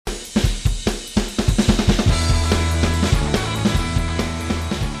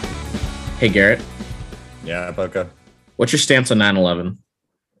Hey, Garrett. Yeah, Boca. What's your stance on 9/11?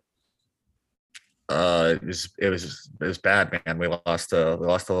 It was bad, man. We lost a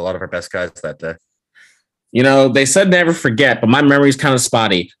lot of our best guys that day. You know, they said never forget, but my memory's kind of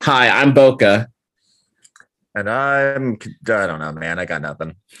spotty. Hi, I'm Boca. And I don't know, man. I got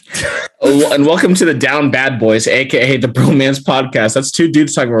nothing. Oh, and welcome to the Down Bad Boys, aka the Bromance Podcast. That's two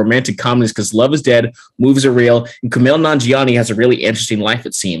dudes talking about romantic comedies because love is dead, movies are real, and Kumail Nanjiani has a really interesting life,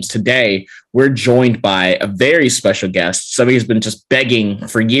 it seems. Today, we're joined by a very special guest, somebody who's been just begging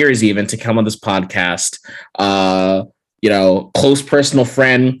for years even to come on this podcast. Close personal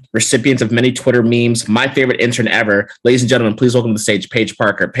friend, recipient of many Twitter memes, my favorite intern ever. Ladies and gentlemen, please welcome to the stage, Paige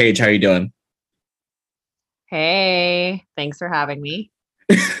Parker. Paige, how are you doing? Hey, thanks for having me.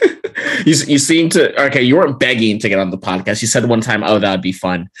 You seem to you weren't begging to get on the podcast. You said one time, "Oh, that would be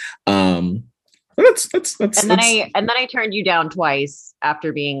fun." That's and then I turned you down twice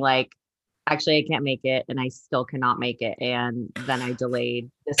after being like, actually, I can't make it, and I still cannot make it, and then I delayed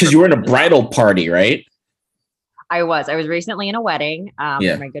because you were in a bridal party, right? I was recently in a wedding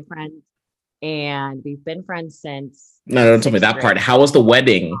Yeah. for my good friend, and we've been friends since. No, don't tell me that part. How was the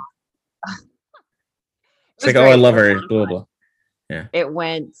wedding? It's like, great. oh, I love her. Blah, blah, blah. Yeah. It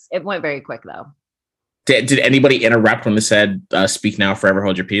went very quick though. Did anybody interrupt when they said "Speak now, forever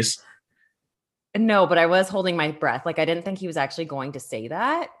hold your peace"? No, but I was holding my breath. Like I didn't think he was actually going to say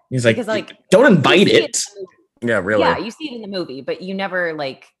that. He's like, don't invite it. Yeah, really. Yeah, you see it in the movie, but you never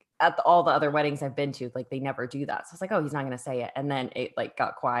like at all the other weddings I've been to, like they never do that. So I was like, oh, he's not going to say it. And then it like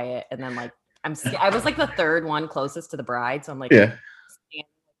got quiet. And then like I was like the third one closest to the bride. So I'm like, yeah.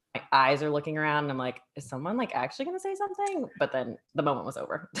 My eyes are looking around and I'm like, is someone like actually going to say something? But then the moment was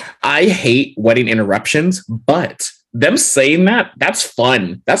over. I hate wedding interruptions, but them saying that's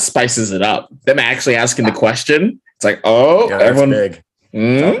fun. That spices it up. Them actually asking the question. It's like, oh, Yeah, everyone. Big.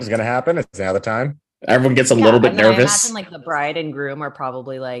 Something's going to happen. It's now the time. Everyone gets a little bit nervous. I imagine like the bride and groom are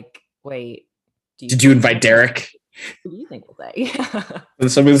probably like, wait. Did you invite Derek? Who do you think will say? And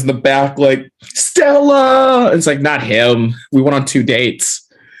somebody's in the back like, Stella. It's like, not him. We went on 2 dates.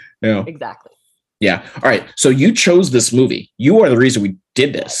 Yeah. Exactly. Yeah. All right. So you chose this movie. You are the reason we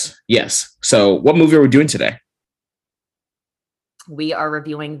did this. Yes. So what movie are we doing today? We are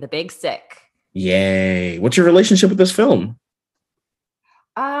reviewing The Big Sick. Yay. What's your relationship with this film?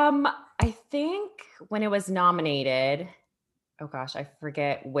 I think when it was nominated, oh gosh, I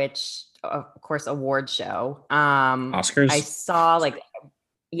forget which, of course, award show. Oscars? I saw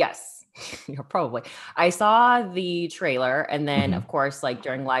yes. Probably. I saw the trailer and then of course like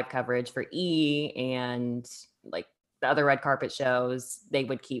during live coverage for E and like the other red carpet shows, they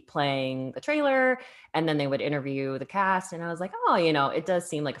would keep playing the trailer and then they would interview the cast and I was like, oh, it does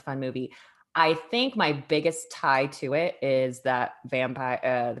seem like a fun movie. I think my biggest tie to it is that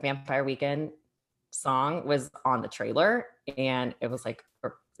the Vampire Weekend song was on the trailer and it was like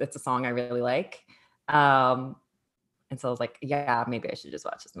it's a song I really like. And so I was like, yeah, maybe I should just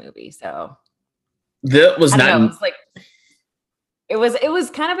watch this movie. So that was not. It was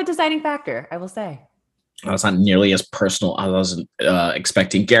kind of a deciding factor, I will say. That's not nearly as personal as I was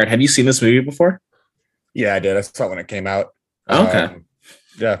expecting. Garrett, have you seen this movie before? Yeah, I did. I saw it when it came out. Okay.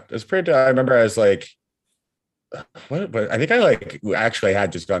 Yeah, it was pretty. I remember I was like, what? But I think I actually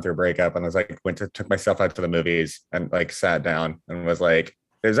had just gone through a breakup and I was like, took myself out to the movies and like sat down and was like,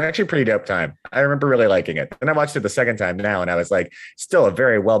 it was actually a pretty dope time. I remember really liking it. And I watched it the second time now and I was like, still a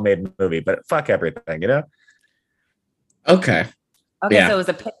very well-made movie, but fuck everything, Okay. Yeah. So it was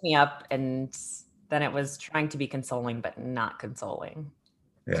a pick-me-up and then it was trying to be consoling, but not consoling.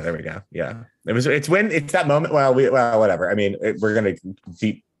 Yeah, there we go. Yeah. It's that moment. Well, whatever. I mean, we're going to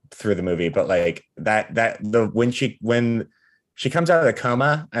deep through the movie, but like when she comes out of the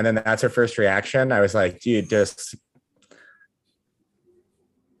coma and then that's her first reaction, I was like, dude, just...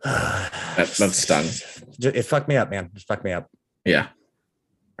 that stung. It fucked me up, man. It fucked me up. Yeah.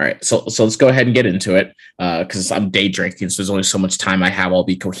 All right. So let's go ahead and get into it because I'm day drinking. So there's only so much time I have. I'll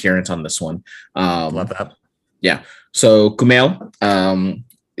be coherent on this one. Love that. Yeah. So Kumail,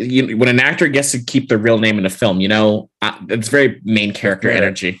 when an actor gets to keep their real name in a film, it's very main character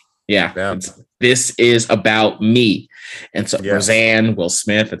energy. Yeah. This is about me. And so Roseanne, Will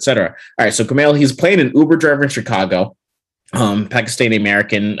Smith, etc. All right. So Kumail, he's playing an Uber driver in Chicago. Pakistani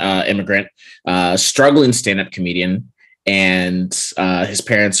American immigrant, struggling stand-up comedian, and his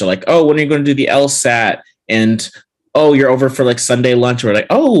parents are like, "Oh, when are you going to do the LSAT?" And "Oh, you're over for like Sunday lunch." We're like,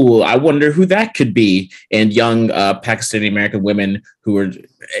 "Oh, I wonder who that could be." And young Pakistani American women who are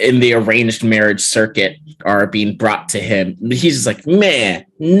in the arranged marriage circuit are being brought to him. He's just like, "Man,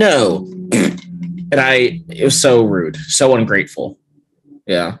 no," and it was so rude, so ungrateful.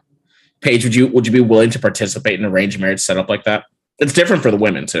 Yeah. Paige, would you be willing to participate in an arranged marriage setup like that? It's different for the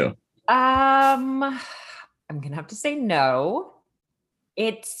women too. I'm gonna have to say no.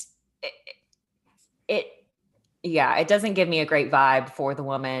 It doesn't give me a great vibe for the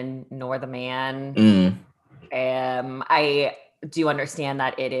woman nor the man. I do understand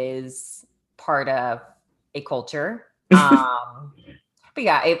that it is part of a culture. But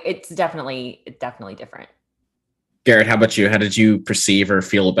yeah, it's definitely different. Garrett, how about you? How did you perceive or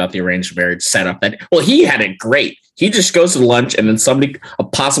feel about the arranged marriage setup? Well, he had it great. He just goes to lunch and then a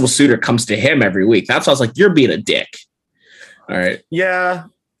possible suitor comes to him every week. That's why I was like, you're being a dick. All right. Yeah.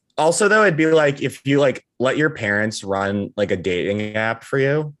 Also, though, it'd be like if you like let your parents run like a dating app for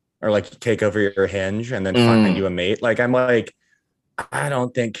you or like take over your Hinge and then find you a mate. Like, I'm like, I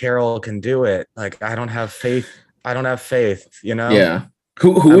don't think Carol can do it. Like, I don't have faith. You know? Yeah.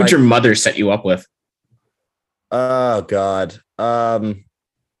 Who would your mother set you up with? Oh God.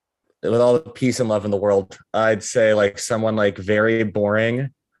 With all the peace and love in the world, I'd say like someone like very boring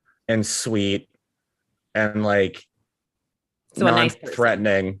and sweet and like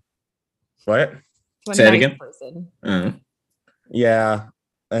non-threatening. Nice what? Say it again. Yeah,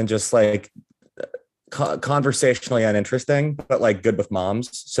 and just like conversationally uninteresting, but like good with moms.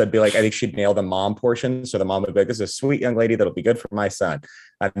 So it'd be like I think she'd nail the mom portion. So the mom would be like, "This is a sweet young lady that'll be good for my son,"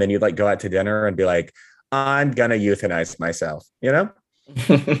 and then you'd like go out to dinner and be like, "I'm gonna euthanize myself," you know.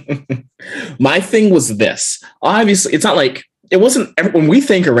 My thing was this. Obviously, it's not like it wasn't. When we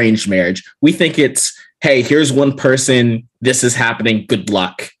think arranged marriage, we think it's, hey, here's one person. This is happening. Good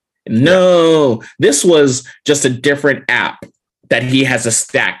luck. No, this was just a different app that he has a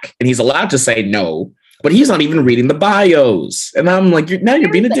stack, and he's allowed to say no, but he's not even reading the bios. And I'm like, you're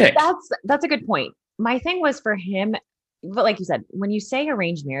being a dick. That's a good point. My thing was for him. But like you said, when you say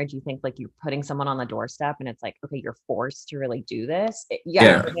arranged marriage, you think like you're putting someone on the doorstep and it's like, okay, you're forced to really do this. For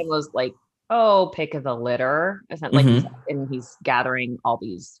him it was like, oh, pick of the litter. It's not like and he's gathering all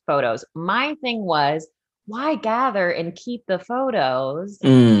these photos. My thing was, why gather and keep the photos?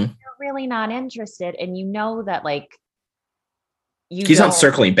 You're really not interested. And you know that like he's not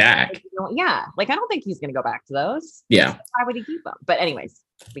circling back. Like I don't think he's gonna go back to those. Yeah. Why would he keep them? But anyways,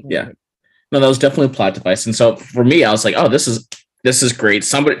 No, that was definitely a plot device. And so for me, I was like, oh, this is great.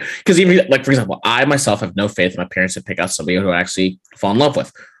 Somebody, because even like, for example, I myself have no faith in my parents to pick out somebody who I actually fall in love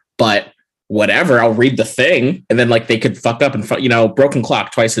with. But whatever, I'll read the thing and then like they could fuck up and, broken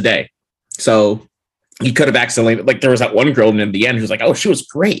clock twice a day. So he could have accidentally, like there was that one girl in the end who was like, oh, she was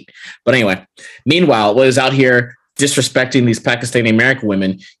great. But anyway, meanwhile, was out here disrespecting these Pakistani American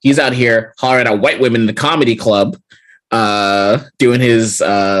women. He's out here hollering at white women in the comedy club. Doing his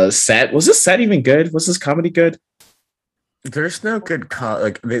set. Was this set even good? Was this comedy good? There's no good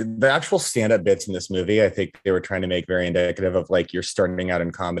like the actual stand-up bits in this movie. I think they were trying to make very indicative of like you're starting out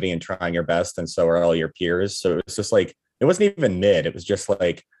in comedy and trying your best, and so are all your peers. So it was just like it wasn't even mid. It was just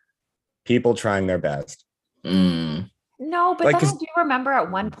like people trying their best. No, but like, then I do remember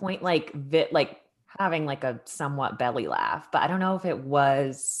at one point like having like a somewhat belly laugh, but I don't know if it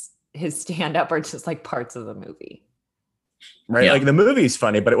was his stand-up or just like parts of the movie. Right. Yeah. Like the movie's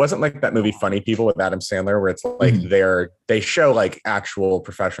funny, but it wasn't like that movie Funny People with Adam Sandler, where it's like they show like actual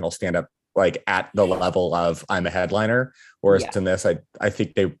professional stand-up like at the level of I'm a headliner. Whereas in this, I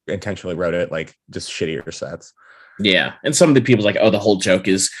think they intentionally wrote it like just shittier sets. Yeah. And some of the people like, oh, the whole joke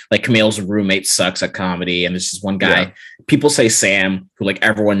is like Camille's roommate sucks at comedy. And there's just one guy. Yeah. People say Sam, who like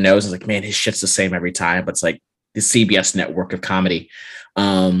everyone knows, is like, man, his shit's the same every time. But it's like the CBS network of comedy.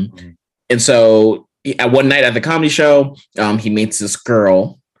 And so at one night at the comedy show, he meets this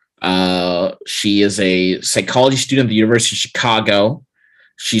girl. She is a psychology student at the University of Chicago.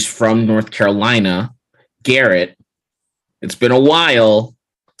 She's from North Carolina. Garrett. It's been a while.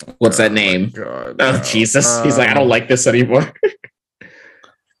 What's that name? God, no. Oh, Jesus. He's like, I don't like this anymore.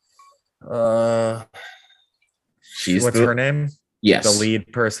 What's her name? Yes. The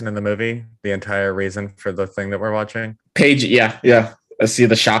lead person in the movie. The entire reason for the thing that we're watching. Paige. Yeah. I see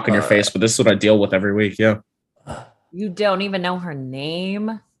the shock on your face, but this is what I deal with every week. Yeah. You don't even know her name?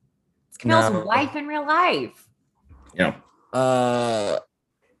 It's Camille's wife in real life. Yeah.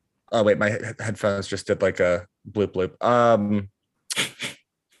 Oh wait, my headphones just did like a bloop.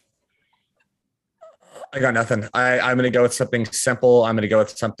 I got nothing. I'm gonna go with something simple. I'm gonna go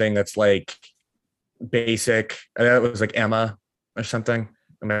with something that's like basic. I know it was like Emma or something.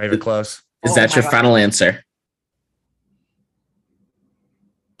 Am I even close? Is that your final answer?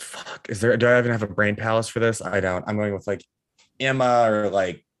 Fuck. Do I even have a brain palace for this? I don't. I'm going with like Emma or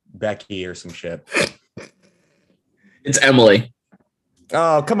like Becky or some shit. It's Emily.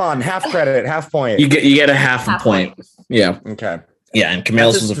 Oh, come on. Half credit, half point. You get a half point. Yeah. Okay. Yeah, and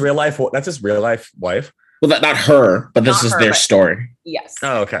Camille's was real life. That's his real life wife. Well, not her, but this is their story. Yes.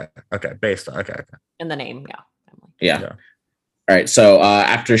 Oh, okay. Based on okay. In the name, yeah. All right. So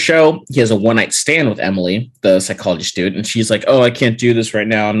after a show, he has a one-night stand with Emily, the psychology student, and she's like, "Oh, I can't do this right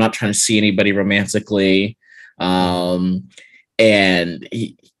now. I'm not trying to see anybody romantically." And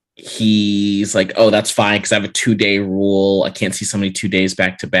he's like, "Oh, that's fine because I have a 2-day rule. I can't see somebody 2 days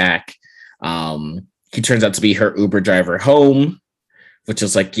back to back." He turns out to be her Uber driver home, which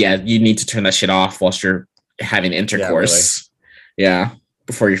is like, yeah, you need to turn that shit off whilst you're having intercourse. Yeah,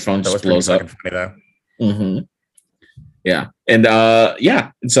 before your phone just blows up. Mm-hmm. Yeah. And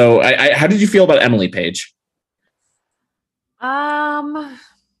And so I how did you feel about Emily Page? I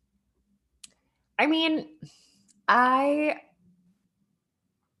mean,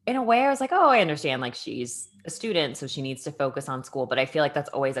 in a way I was like, oh, I understand. Like she's a student, so she needs to focus on school. But I feel like that's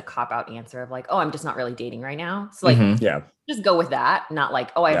always a cop-out answer of like, oh, I'm just not really dating right now. So like, just go with that. Not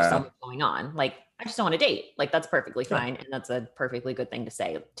like, oh, I have so much going on. Like, I just don't want to date. Like, that's perfectly fine. And that's a perfectly good thing to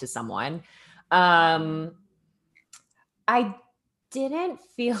say to someone. I didn't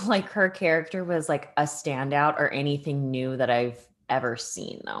feel like her character was like a standout or anything new that I've ever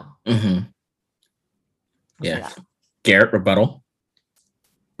seen though. Mm-hmm. Yeah. Garrett, rebuttal?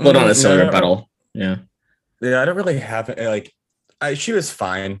 Well, not necessarily rebuttal. Yeah. Yeah, I don't really have like she was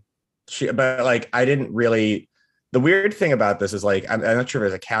fine. But like I didn't really. The weird thing about this is like I'm not sure if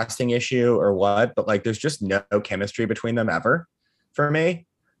there's a casting issue or what, but like there's just no chemistry between them ever for me.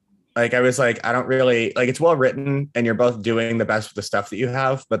 Like I was like, I don't really like it's well written and you're both doing the best with the stuff that you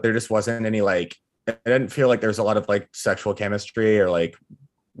have, but there just wasn't any like I didn't feel like there's a lot of like sexual chemistry or like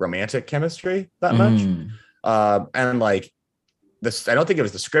romantic chemistry that much. And like this, I don't think it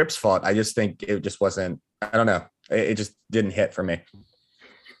was the script's fault. I just think it just wasn't, I don't know. It just didn't hit for me.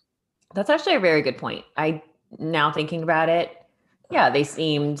 That's actually a very good point. Now thinking about it, yeah, they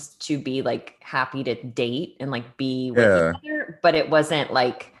seemed to be like happy to date and like be with each other, but it wasn't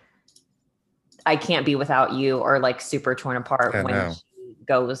like I can't be without you or like super torn apart when she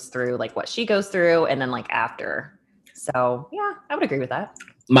goes through like what she goes through and then like after. So yeah, I would agree with that.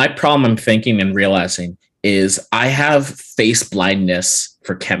 My problem I'm thinking and realizing is I have face blindness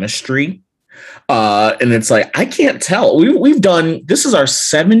for chemistry. And it's like, I can't tell. We've done, this is our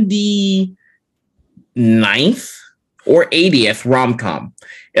 79th or 80th rom-com.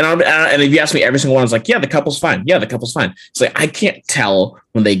 And if you ask me every single one, I was like, yeah, the couple's fine. Yeah, the couple's fine. It's like, I can't tell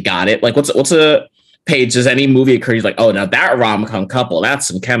when they got it. Like, what's a page? Does any movie occur? You're like, oh, now that rom-com couple, that's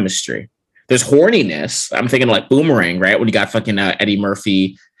some chemistry. There's horniness. I'm thinking like Boomerang, right? When you got fucking Eddie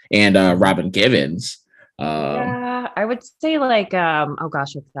Murphy and Robin Givens. Yeah, I would say like, oh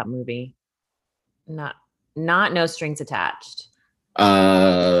gosh, what's that movie? Not No Strings Attached.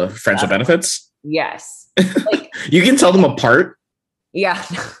 Friends with Benefits? Yes. Like, you can tell them apart. Yeah,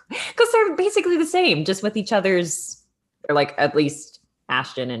 because they're basically the same, just with each other's, or like at least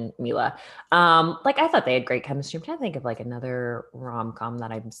Ashton and Mila. Like I thought they had great chemistry. I'm trying to think of like another rom-com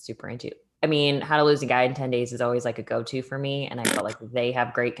that I'm super into. I mean, How to Lose a Guy in 10 Days is always like a go-to for me, and I felt like they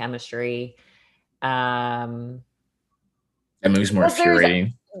have great chemistry. That movie's more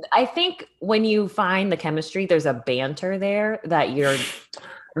infuriating. I think when you find the chemistry, there's a banter there that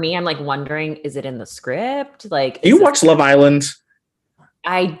for me, I'm like wondering, is it in the script? Like, you watch Love Island?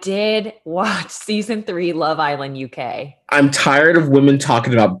 I did watch season 3 Love Island UK. I'm tired of women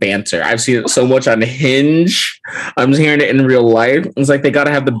talking about banter. I've seen it so much on Hinge. I'm hearing it in real life. It's like they got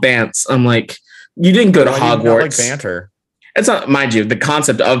to have the bants. I'm like, you didn't go to Hogwarts. Like banter. It's not, mind you, the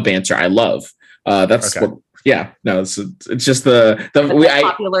concept of banter I love. That's okay. It's just the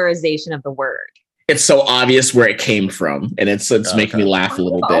popularization of the word. It's so obvious where it came from, and it's making me laugh a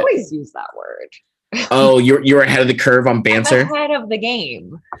little bit. I always use that word. Oh, you're ahead of the curve on banter. I'm ahead of the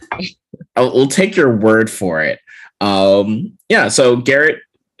game. We'll take your word for it. So Garrett,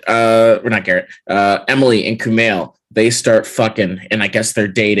 or not Garrett, Emily and Kumail, they start fucking, and I guess they're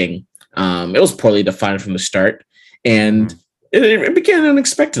dating. It was poorly defined from the start, and it began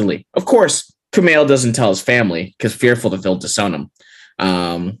unexpectedly. Of course, Kumail doesn't tell his family because fearful that they'll disown him.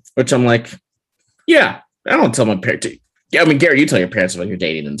 Which I'm like, yeah, I don't tell my parents. Yeah, I mean, Garrett, you tell your parents about your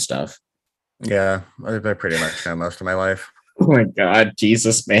dating and stuff. Yeah, I pretty much know most of my life. Oh my God,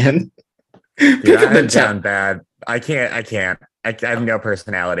 Jesus, man. Dude, I'm down bad. I can't. I have no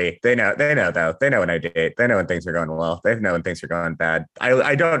personality. They know though. They know when I date. They know when things are going well. They know when things are going bad.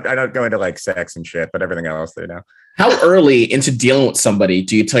 I don't go into like sex and shit, but everything else they know. How early into dealing with somebody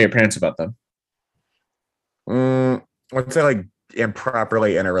do you tell your parents about them? Once I like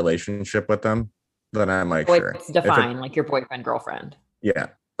improperly in a relationship with them, then I'm like, sure. It's defined like your boyfriend, girlfriend. Yeah.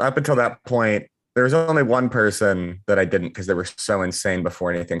 Up until that point, There was only one person that I didn't, because they were so insane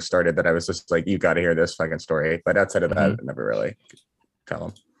before anything started that I was just like, you got to hear this fucking story. But outside of that, I never really tell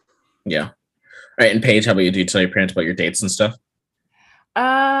them. Yeah. All right. And Paige, how about you? Do you tell your parents about your dates and stuff?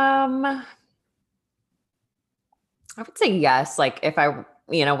 I would say yes. Like if we're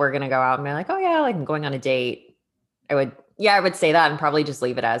going to go out and be like, oh yeah, like I'm going on a date. I would say that and probably just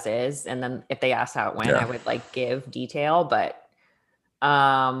leave it as is. And then if they ask how it went, I would like give detail, but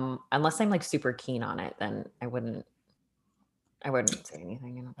unless I'm like super keen on it, then I wouldn't say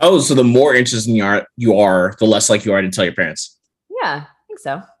anything. Oh, so the more interested you are, the less like you are to tell your parents. Yeah, I think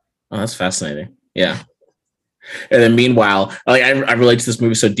so. Oh, that's fascinating. Yeah. And then meanwhile, like I relate to this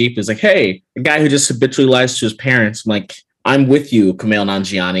movie so deep. It's like, hey, a guy who just habitually lies to his parents. I'm like, I'm with you, Kumail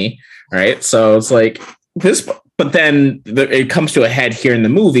Nanjiani. Right. So it's like this, but then it comes to a head here in the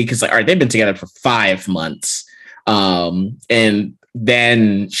movie because like, all right, they've been together for 5 months. And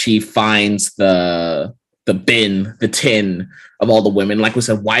then she finds the tin of all the women. Like we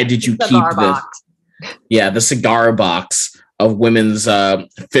said, why did you keep this? Yeah, the cigar box of women's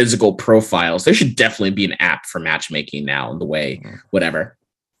physical profiles. There should definitely be an app for matchmaking now in the way, whatever.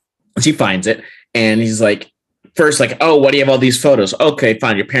 She finds it and he's like, first, like, oh, what do you have all these photos? Okay,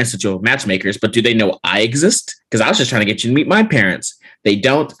 fine. Your parents said you're matchmakers, but do they know I exist? Because I was just trying to get you to meet my parents. They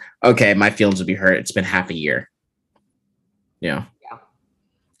don't. Okay, my feelings would be hurt. It's been half a year. Yeah.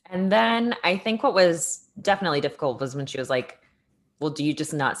 And then I think what was definitely difficult was when she was like, well, do you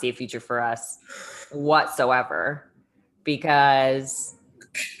just not see a future for us whatsoever? Because,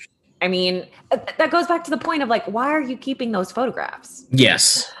 I mean, that goes back to the point of like, why are you keeping those photographs?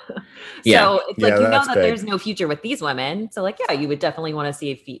 Yes. So it's like, that there's no future with these women. So like, yeah, you would definitely want to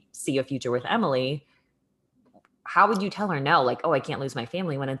see a future with Emily. How would you tell her no? Like, oh, I can't lose my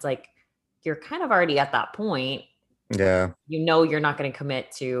family, when it's like, you're kind of already at that point. Yeah. You're not going to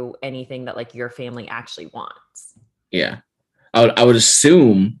commit to anything that like your family actually wants. Yeah. I would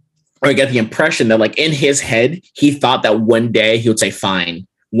assume, or I get the impression that like in his head, he thought that one day he would say, fine.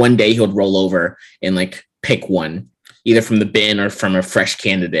 One day he would roll over and like pick one, either from the bin or from a fresh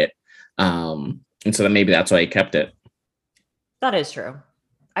candidate. And so then maybe that's why he kept it. That is true.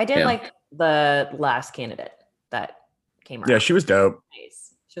 I did like the last candidate that came around. Yeah, she was dope.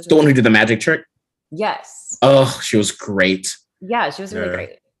 Nice. She was the one who did the magic trick? Yes. Oh, she was great. Yeah, she was really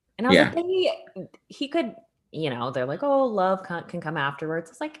great. And I was like, he could, they're like, oh, love can come afterwards.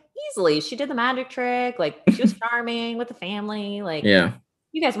 It's like, easily. She did the magic trick. Like, she was charming with the family. Like,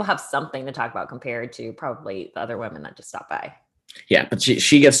 you guys will have something to talk about compared to probably the other women that just stopped by. Yeah, but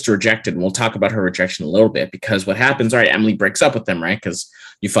she gets rejected, and we'll talk about her rejection a little bit, because what happens, all right, Emily breaks up with them, right? Because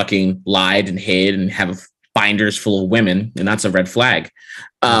you fucking lied and hid and have binders full of women, and that's a red flag.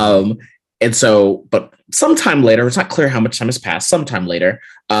 And so, but sometime later, it's not clear how much time has passed. Sometime later,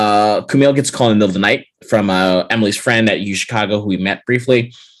 Kumail gets a call in the middle of the night from Emily's friend at U Chicago, who we met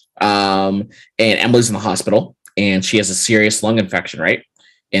briefly. And Emily's in the hospital, and she has a serious lung infection, right?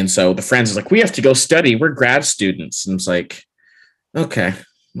 And so the friends is like, we have to go study. We're grad students. And it's like, okay.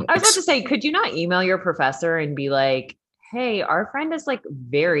 I was about to say, could you not email your professor and be like, hey, our friend is like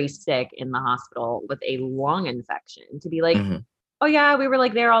very sick in the hospital with a lung infection, to be like, oh yeah, we were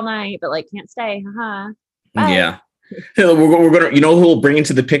like there all night, but like can't stay. Bye. Yeah. We're gonna, who will bring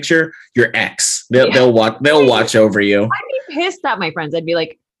into the picture? Your ex. They'll watch over you. I'd be pissed at my friends. I'd be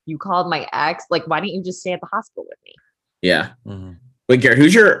like, you called my ex. Like, why didn't you just stay at the hospital with me? Yeah. Wait, Garrett,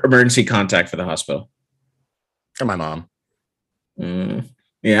 who's your emergency contact for the hospital? Or my mom.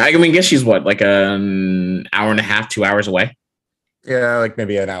 Yeah, I mean, guess she's what, like an hour and a half, 2 hours away? Yeah, like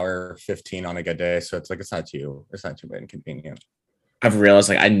maybe an hour 15 on a good day. So it's like, it's not too inconvenient. I've realized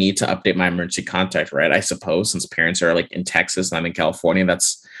like I need to update my emergency contact, right? I suppose since parents are like in Texas and I'm in California,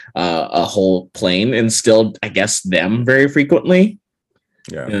 that's a whole plane, and still, I guess, them very frequently.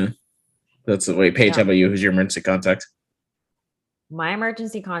 Yeah. That's the way. Paige, how about you? Who's your emergency contact? My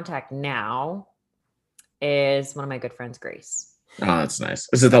emergency contact now is one of my good friends, Grace. Oh, that's nice.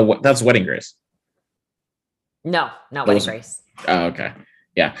 Is it that's Wedding Grace? No, not Wedding Grace. Oh, okay.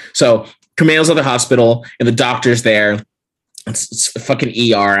 Yeah. So Kumail's at the hospital and the doctor's there. It's fucking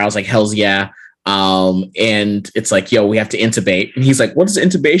ER. I was like, hell's yeah. And it's like, yo, we have to intubate. And he's like, what does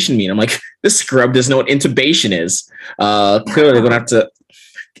intubation mean? I'm like, this scrub doesn't know what intubation is. Clearly they're gonna have to.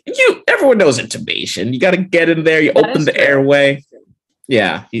 Everyone knows intubation. You got to get in there. You open the airway.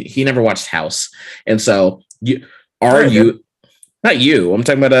 Yeah, he never watched House, and so not you? I'm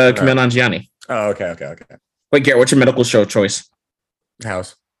talking about Kumail Nanjiani. Oh, okay. Wait, Garrett, what's your medical show choice?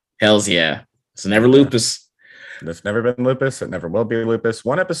 House. Hell's yeah. It's never lupus. It's never been lupus. It never will be lupus.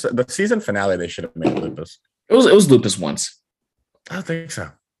 One episode, the season finale, they should have made lupus. It was lupus once. I don't think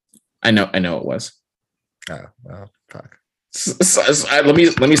so. I know it was. Oh, well, fuck. Let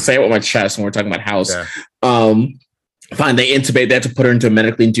me say it with my chest when we're talking about House. Yeah. Fine, they intubate. They have to put her into a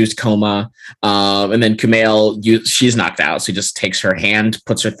medically induced coma, and then Kumail, she's knocked out. So he just takes her hand,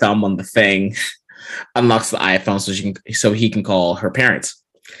 puts her thumb on the thing, unlocks the iPhone so he can call her parents.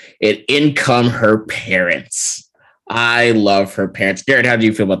 In come her parents. I love her parents. Garrett, how do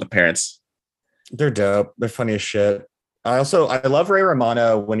you feel about the parents? They're dope. They're funny as shit. I love Ray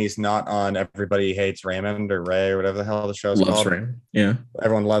Romano when he's not on Everybody Hates Raymond or Ray or whatever the hell the show's called. Raymond. Yeah.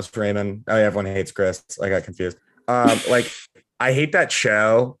 Everyone loves Raymond. Oh yeah, everyone hates Chris. I got confused. Like I hate that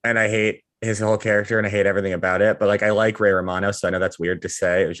show and I hate his whole character and I hate everything about it. But like I like Ray Romano, so I know that's weird to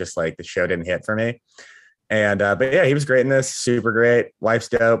say. It was just like the show didn't hit for me. And but yeah, he was great in this. Super great. Wife's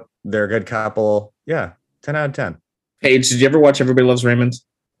dope. They're a good couple. Yeah, 10 out of 10. Paige, did you ever watch Everybody Loves Raymond?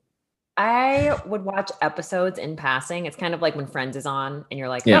 I would watch episodes in passing. It's kind of like when Friends is on and you're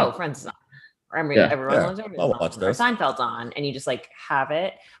like, oh, Friends is on. Or everyone loves Raymond. I'll watch those. Or Seinfeld's on and you just like have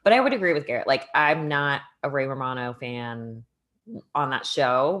it. But I would agree with Garrett. Like I'm not a Ray Romano fan on that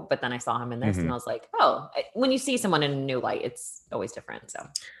show, but then I saw him in this and I was like, oh, when you see someone in a new light, it's always different. So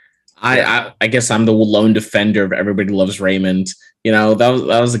I guess I'm the lone defender of Everybody Loves Raymond. You know, that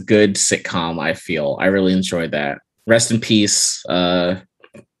was a good sitcom, I feel. I really enjoyed that. Rest in peace, the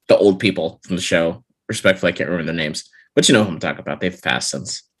old people from the show. Respectfully, I can't remember their names, but you know who I'm talking about. They've passed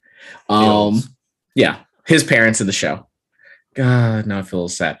since. Yeah, his parents in the show. God, now I feel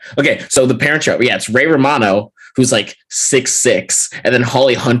sad. Okay, so the parent show. Yeah, it's Ray Romano, who's like 6'6", and then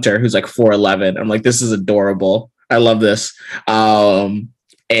Holly Hunter, who's like 4'11". I'm like, this is adorable. I love this. And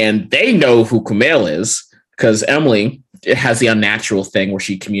they know who Kumail is because Emily has the unnatural thing where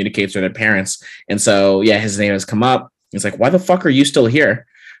she communicates with her parents. And so, yeah, his name has come up. He's like, why the fuck are you still here?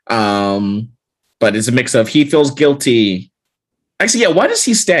 But it's a mix of he feels guilty. Actually, yeah, why does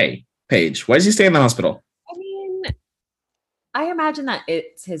he stay, Paige? Why does he stay in the hospital? I mean, I imagine that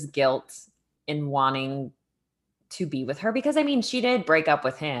it's his guilt in wanting to be with her because I mean, she did break up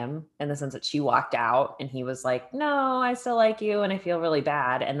with him in the sense that she walked out and he was like, no, I still like you and I feel really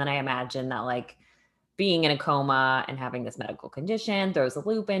bad. And then I imagine that like being in a coma and having this medical condition throws a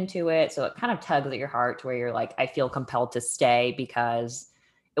loop into it. So it kind of tugs at your heart to where you're like, I feel compelled to stay because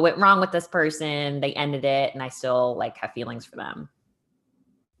it went wrong with this person. They ended it and I still like have feelings for them.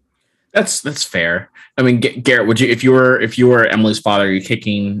 That's fair. I mean, Garrett, would you, if you were Emily's father, are you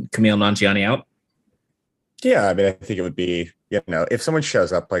kicking Kumail Nanjiani out? Yeah, I mean, I think it would be, you know, if someone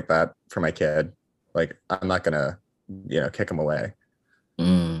shows up like that for my kid, like I'm not gonna, you know, kick him away.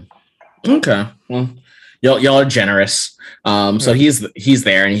 Okay, well, y'all are generous. So he's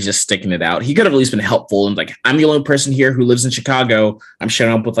there and he's just sticking it out. He could have at least been helpful and like, I'm the only person here who lives in Chicago. I'm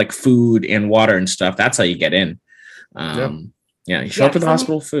showing up with like food and water and stuff. That's how you get in. Yeah, you show up with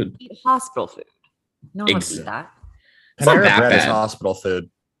hospital food. Eat hospital food. No one wants to eat that. It's not that bad. Is hospital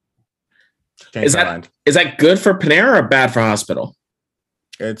food. Is that good for Panera or bad for hospital?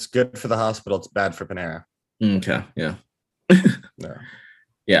 It's good for the hospital. It's bad for Panera. Okay, yeah. No.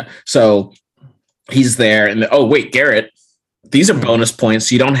 Yeah. So he's there, and oh wait, Garrett, these are bonus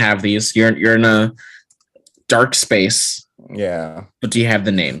points. You don't have these. You're in a dark space. Yeah. But do you have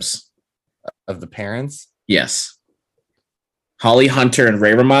the names of the parents? Yes. Holly Hunter and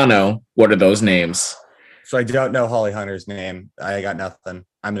Ray Romano. What are those names? So I don't know Holly Hunter's name. I got nothing.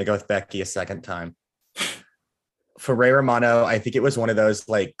 I'm gonna go with Becky a second time. For Ray Romano, I think it was one of those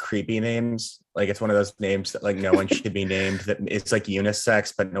like creepy names. Like it's one of those names that like no one should be named. That it's like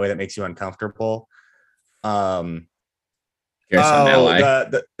unisex, but in a way that makes you uncomfortable. That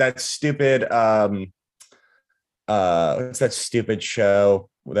stupid. What's that stupid show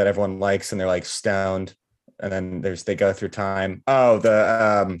that everyone likes and they're like stoned, and then they go through time. Oh,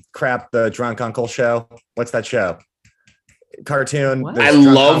 the drunk uncle show. What's that show? Cartoon. I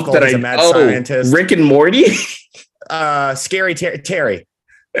love that. I mad scientist. Rick and Morty. Scary Terry.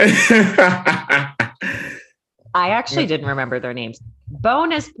 I actually didn't remember their names.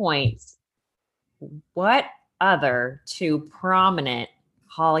 Bonus points. What other two prominent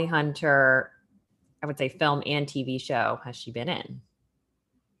Holly Hunter, I would say film and TV show, has she been in?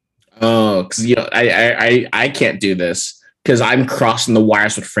 Oh, because you know, I can't do this because I'm crossing the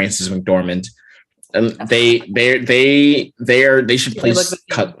wires with Frances McDormand. And they should play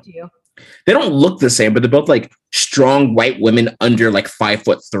cut. They don't look the same, but they're both like strong white women under like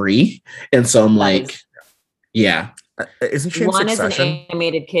 5'3", and so I'm like, yeah. Isn't she in One Succession? is an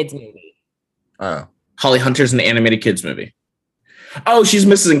animated kids movie. Oh, Holly Hunter's an animated kids movie. Oh, she's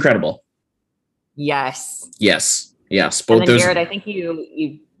Mrs. Incredible. Yes. Yes. Both and then those. Jared, I think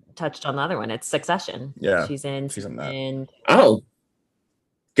you touched on the other one. It's Succession. Yeah, she's in that. And oh,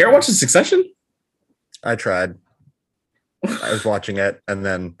 Garrett watches Succession? I tried. I was watching it, and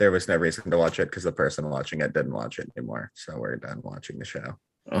then there was no reason to watch it because the person watching it didn't watch it anymore. So we're done watching the show.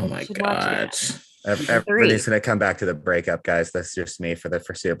 Oh my god! Everybody's gonna come back to the breakup, guys. That's just me for the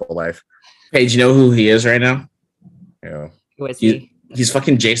foreseeable life. Paige, you know who he is right now? Yeah. Who is he? He's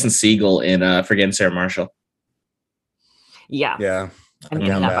fucking Jason Segel in Forgetting Sarah Marshall. Yeah. Yeah. I'm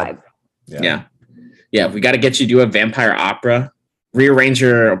getting that vibe. Yeah. We got to get you to do a vampire opera, rearrange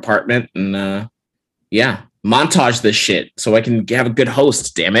your apartment, and montage this shit so I can have a good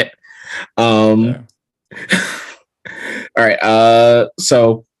host. Damn it. All right.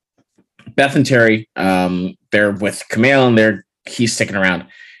 So Beth and Terry, they're with Kumail, and he's sticking around.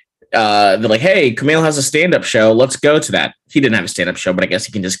 They're like, hey, Kumail has a stand-up show. Let's go to that. He didn't have a stand-up show, but I guess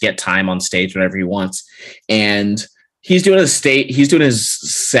he can just get time on stage whenever he wants. And he's doing his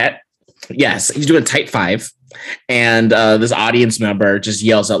set. Yes, he's doing Type 5. And this audience member just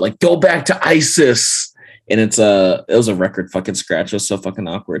yells out, like, go back to ISIS. And it was a record fucking scratch. It was so fucking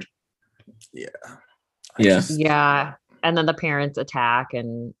awkward. Yeah. Yeah. And then the parents attack,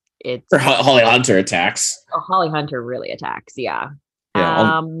 and or Holly Hunter attacks. Oh, Holly Hunter really attacks. Yeah.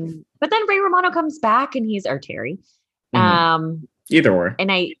 Yeah. But then Ray Romano comes back, and he's Terry. Either or.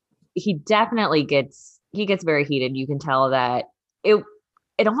 And he definitely gets very heated. You can tell that it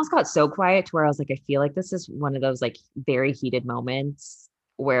almost got so quiet to where I was like, I feel like this is one of those like very heated moments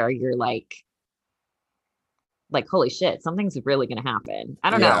where you're like, holy shit, something's really gonna happen. I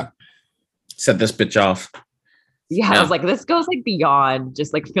don't know. Set this bitch off. Yeah, I was like, this goes like beyond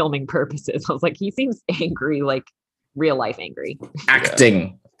just like filming purposes. I was like, he seems angry, like real life angry.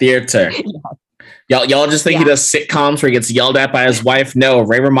 Acting, theater. Y'all just think he does sitcoms where he gets yelled at by his wife? No,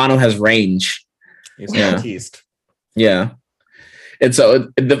 Ray Romano has range. He's not teased. Yeah. And so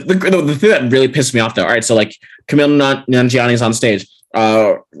the thing that really pissed me off though, all right, so like Kumail Nanjiani's on stage.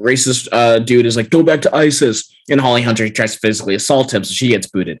 Racist dude is like, go back to ISIS. And Holly Hunter, he tries to physically assault him, so she gets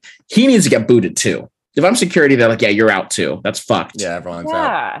booted. He needs to get booted too. If I'm security, they're like, yeah, you're out too. That's fucked. Yeah, everyone's out.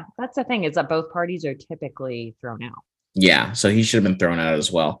 Yeah, that's the thing, is that both parties are typically thrown out. Yeah, so he should have been thrown out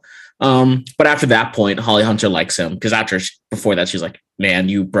as well. But after that point, Holly Hunter likes him because before that, she's like, man,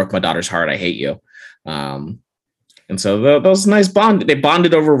 you broke my daughter's heart. I hate you. And so that was a nice bond. They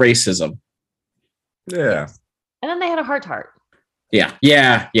bonded over racism. Yeah. And then they had a heart-to-heart.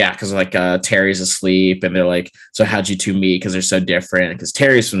 Yeah. Because like Terry's asleep, and they're like, "So how'd you two meet?" Because they're so different. Because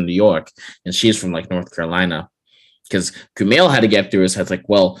Terry's from New York, and she's from like North Carolina. Because Kumail had to get through his head, like,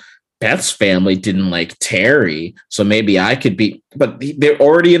 well, Beth's family didn't like Terry, so maybe I could be. But they're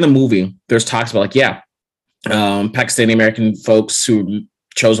already in the movie. There's talks about like, Pakistani American folks who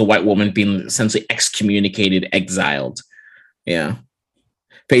chose a white woman being essentially excommunicated, exiled. Yeah.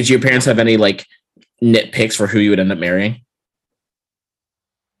 Paige, do your parents have any like nitpicks for who you would end up marrying?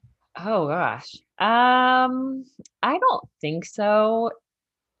 Oh gosh. I don't think so.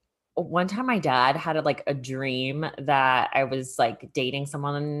 One time my dad had a dream that I was like dating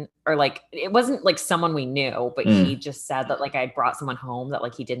someone, or like it wasn't like someone we knew, but he just said that like I brought someone home that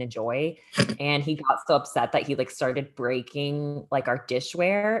like he didn't enjoy, and he got so upset that he like started breaking like our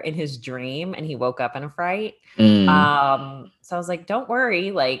dishware in his dream, and he woke up in a fright. So I was like, don't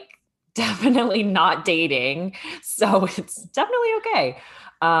worry, like definitely not dating, so it's definitely okay.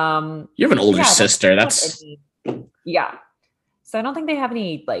 You have an older sister. That's So I don't think they have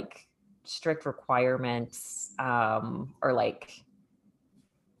any like strict requirements or like,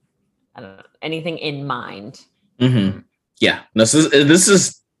 I don't know, anything in mind. Mm-hmm. Yeah, this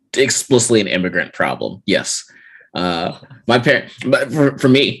is explicitly an immigrant problem. Yes, my parents, but for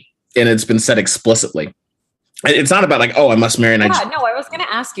me, and it's been said explicitly. It's not about like, oh, I must marry. No, I was going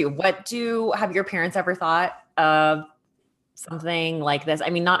to ask you, have your parents ever thought of something like this? I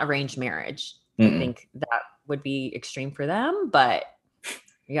mean, not arranged marriage. I think that would be extreme for them, but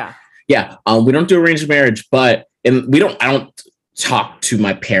yeah. We don't do arranged marriage, but I don't talk to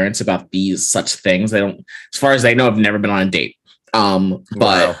my parents about these such things. They don't, as far as they know, I've never been on a date. But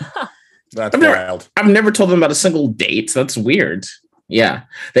wow. That's wild. I've never told them about a single date. So that's weird. Yeah.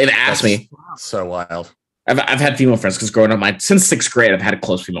 They've asked me. So wild. I've had female friends because growing up, since sixth grade, I've had a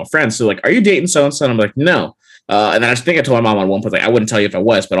close female friend. So like, are you dating so-and-so? And I'm like, no. And then I think I told my mom at one point, like, I wouldn't tell you if I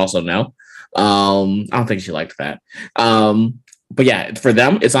was, but also no. I don't think she liked that. But yeah, for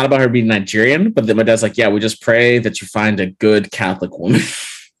them, it's not about her being Nigerian, but then my dad's like, yeah, we just pray that you find a good Catholic woman.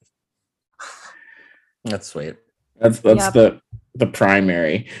 That's sweet. That's the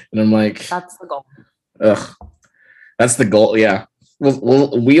primary. And I'm like, that's the goal. Ugh. That's the goal. Yeah.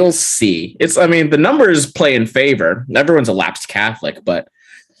 We'll see. The numbers play in favor. Everyone's a lapsed Catholic, but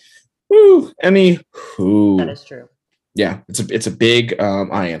that is true. Yeah, it's a big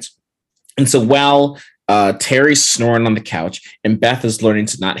audience. And so while Terry's snoring on the couch and Beth is learning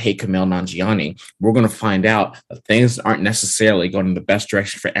to not hate Kumail Nanjiani, we're going to find out that things aren't necessarily going in the best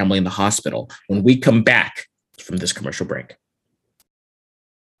direction for Emily in the hospital when we come back from this commercial break.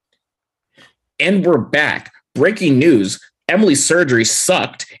 And we're back. Breaking news. Emily's surgery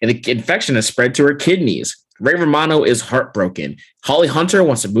sucked and the infection has spread to her kidneys. Ray Romano is heartbroken. Holly Hunter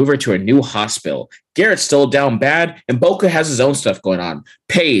wants to move her to a new hospital. Garrett's still down bad, and Boca has his own stuff going on.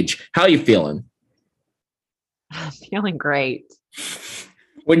 Paige, how are you feeling? I'm feeling great.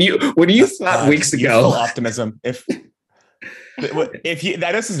 When you thought weeks ago, optimism. If you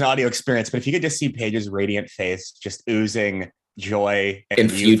that is an audio experience, but if you could just see Paige's radiant face, just oozing joy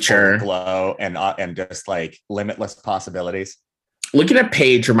and future glow and just like limitless possibilities. Looking at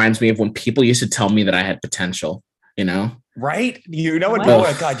Paige reminds me of when people used to tell me that I had potential, you know? Right? You know what? Oh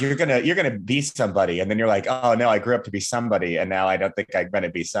my God, you're gonna be somebody. And then you're like, oh no, I grew up to be somebody. And now I don't think I'm gonna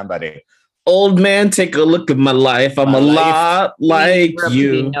be somebody. Old man, take a look at my life. I'm a lot like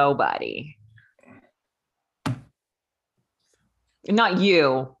you. Nobody. Not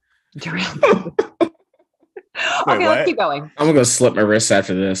you. Okay, let's keep going. I'm gonna go slip my wrist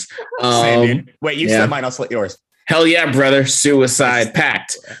after this. Same, dude. Wait, you slip mine, I'll slit yours. Hell yeah, brother. Suicide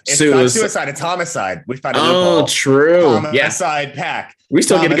pact. It's not suicide, it's homicide. We found a loophole. Oh, true. Homicide pact. We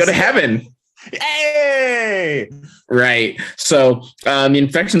still get to go to heaven. Hey! Right. So the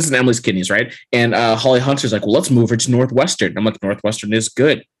infection's in Emily's kidneys, right? And Holly Hunter's like, well, let's move her to Northwestern. I'm like, Northwestern is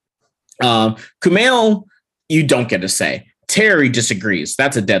good. Kumail, you don't get to say. Terry disagrees.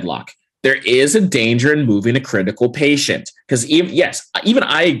 That's a deadlock. There is a danger in moving a critical patient. Because even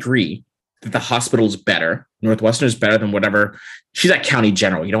I agree that the hospital is better. Northwestern is better than whatever. She's at County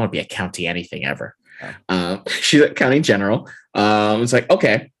General. You don't want to be at County anything ever. She's at County General. It's like,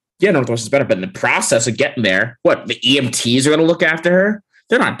 okay, yeah, Northwestern's better. But in the process of getting there, what, the EMTs are going to look after her?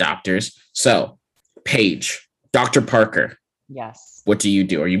 They're not doctors. So, Paige, Dr. Parker. Yes. What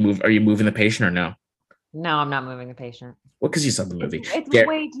do? Are you moving the patient or no? No, I'm not moving the patient. Well, because you saw the movie. It's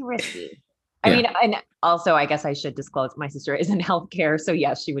way too risky. I mean, and also I guess I should disclose my sister is in healthcare. So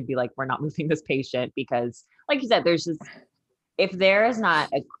yes, she would be like, we're not moving this patient because like you said, if there is not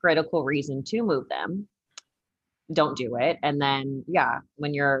a critical reason to move them, don't do it. And then,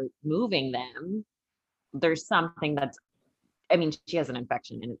 when you're moving them, there's something she has an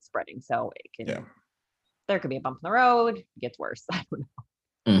infection and it's spreading. So there could be a bump in the road, it gets worse. I don't know,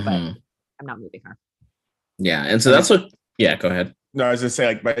 but I'm not moving her. Yeah. And so that's what, go ahead. No, I was just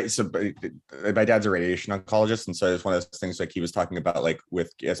saying, my dad's a radiation oncologist, and so it's one of those things like he was talking about, like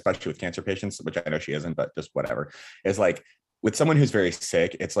especially with cancer patients, which I know she isn't, but just whatever. Is like with someone who's very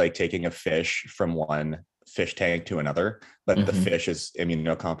sick, it's like taking a fish from one fish tank to another, but the fish is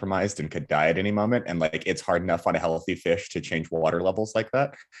immunocompromised and could die at any moment, and like it's hard enough on a healthy fish to change water levels like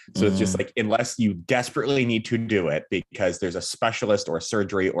that. So it's just like, unless you desperately need to do it because there's a specialist or a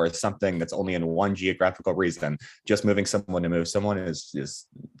surgery or something that's only in one geographical reason, just moving someone to move someone is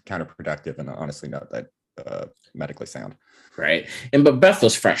counterproductive and honestly not that medically sound. Right. But Beth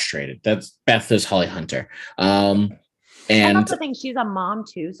was frustrated. Beth is Holly Hunter. And that's the thing, she's a mom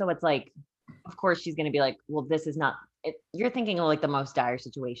too, so it's like, of course she's going to be like, well, this is not it. You're thinking of like the most dire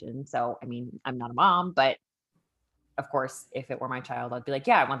situation. So, I mean, I'm not a mom, but of course, if it were my child, I'd be like,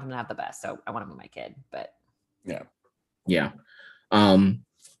 I want them to have the best. So I want to move my kid, but yeah.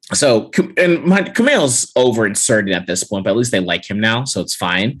 So, and Kumail's over inserted at this point, but at least they like him now. So it's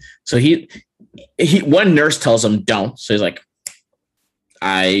fine. So he one nurse tells him don't. So he's like,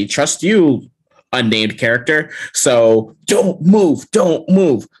 I trust you, unnamed character. So don't move.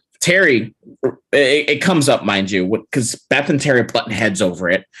 Terry, it comes up, mind you, because Beth and Terry are butting heads over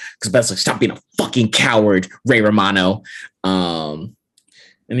it. Because Beth's like, stop being a fucking coward, Ray Romano. And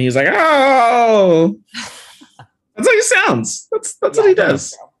he's like, oh, that's how he sounds. That's what he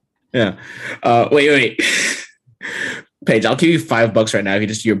does. Yeah. Wait. Paige, I'll give you $5 right now if you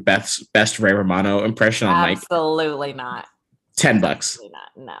just do your best Ray Romano impression on Mike. Absolutely not. $10. Absolutely not.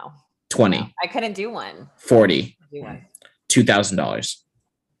 No. 20. No, I couldn't do one. 40. $2,000.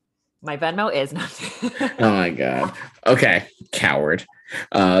 My Venmo is not. Oh my God. Okay. Coward.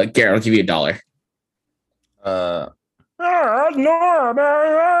 Garrett, I'll give you $1.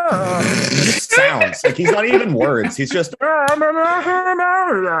 Sounds like he's not even words. He's just. That's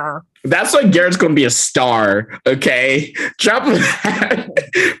why Garrett's going to be a star. Okay. Drop that.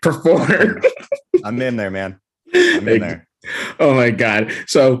 Perform. I'm in there, man. I'm in there. Oh my God.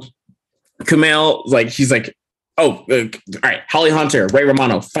 So Kumail, he's like, oh, all right. Holly Hunter, Ray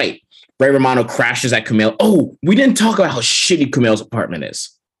Romano, fight. Ray Romano crashes at Kumail. Oh, we didn't talk about how shitty Kumail's apartment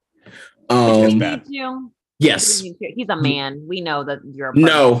is. It's bad. Yes. He's a man. We know that you're a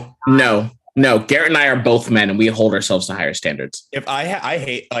No. Garrett and I are both men, and we hold ourselves to higher standards. If I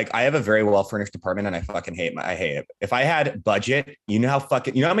hate, like, I have a very well furnished apartment, and I fucking hate it. If I had budget, you know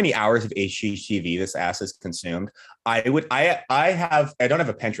how many hours of HGTV this ass has consumed. I don't have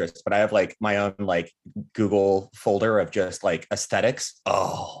a Pinterest, but I have like my own like Google folder of just like aesthetics.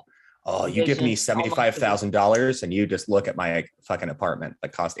 Oh, you give me $75,000 and you just look at my fucking apartment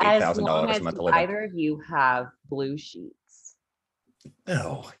that cost $8,000 a month to live in. Either of you have blue sheets.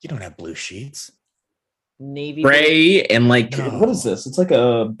 No, you don't have blue sheets. Navy gray and like No. What is this? It's like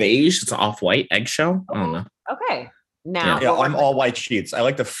a beige. It's off-white eggshell. I don't know. Okay. Now I'm all white sheets. I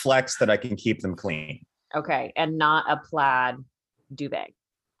like to flex that I can keep them clean. Okay, and not a plaid duvet.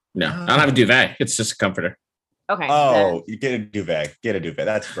 No, I don't have a duvet. It's just a comforter. Okay. Oh, you get a duvet.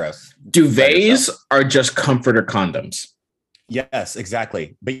 That's gross. Duvets are just comforter condoms. Yes,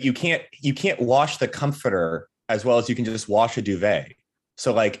 exactly. But you can't wash the comforter as well as you can just wash a duvet.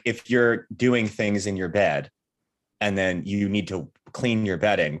 So like if you're doing things in your bed and then you need to clean your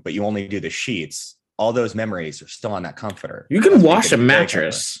bedding, but you only do the sheets, all those memories are still on that comforter. You can wash a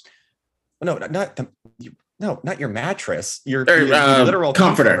mattress. No, not your mattress. Your literal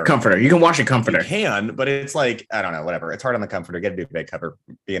comforter. You can wash a comforter. You can, but it's like, I don't know, whatever. It's hard on the comforter. Get a duvet cover.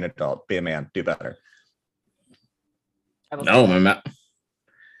 Be an adult. Be a man. Do better. No,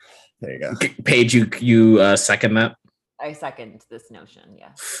 there you go. Paige, you second that? I second this notion.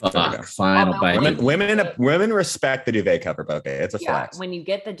 Yes. Fuck. Fine. I'll buy it. Women respect the duvet cover, okay? It's a flex. When you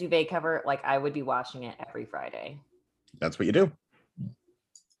get the duvet cover, like I would be washing it every Friday. That's what you do.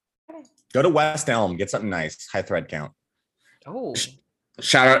 Okay. Go to West Elm, get something nice, high thread count. Oh.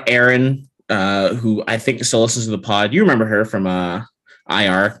 Shout out Erin, who I think still listens to the pod. You remember her from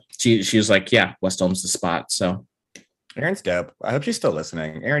IR. She was like, yeah, West Elm's the spot. So Erin's dope. I hope she's still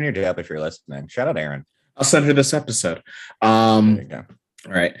listening. Erin, you're dope if you're listening. Shout out Erin. I'll send her this episode. There you go.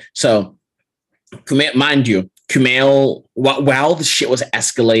 All right. So, mind you, Kumail, while the shit was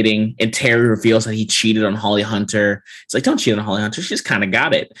escalating and Terry reveals that he cheated on Holly Hunter, it's like, don't cheat on Holly Hunter. She just kind of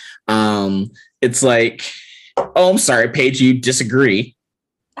got it. It's like, oh, I'm sorry, Paige, you disagree.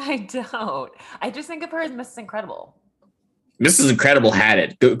 I don't. I just think of her as Mrs. Incredible. Mrs. Incredible had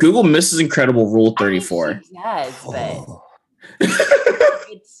it. Google Mrs. Incredible Rule 34. Yes, but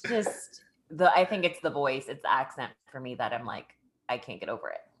it's just I think it's the voice, it's the accent for me that I'm like, I can't get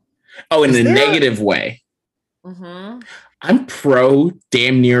over it. Oh, in a negative way. Mm-hmm. I'm pro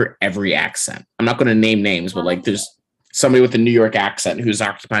damn near every accent. I'm not going to name names, but like there's somebody with a New York accent who's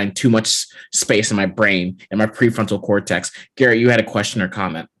occupying too much space in my brain and my prefrontal cortex. Garrett, you had a question or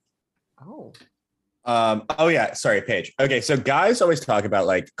comment? Oh yeah, sorry, Paige. Okay, so guys always talk about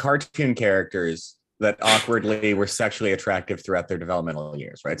like cartoon characters that awkwardly were sexually attractive throughout their developmental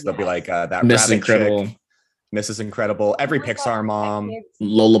years, right? So they'll be like that Mrs. Incredible, chick, Mrs. Incredible, every Pixar mom,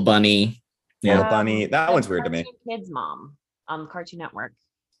 Lola Bunny. Lola Bunny. That one's weird to me. Kids mom on Cartoon Network.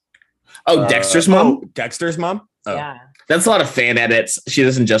 Oh, Dexter's mom? Dexter's mom? Oh. Yeah. That's a lot of fan edits. She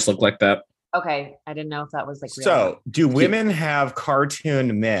doesn't just look like that. Okay. I didn't know if that was like real. So do women have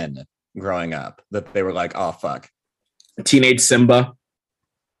cartoon men growing up that they were like, oh fuck? Teenage Simba.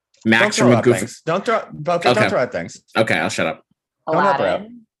 Max from Goofy. Don't throw out things. Okay, I'll shut up.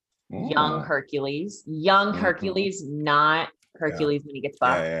 Aladdin. Young Hercules. Young Hercules, not Hercules when he gets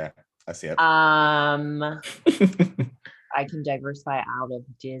buff. Yeah. I see it. I can diversify out of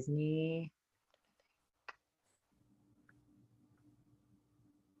Disney.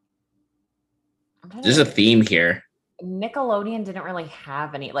 There's a theme here. Nickelodeon didn't really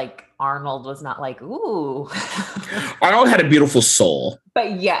have any, like Arnold was not like, ooh. Arnold had a beautiful soul.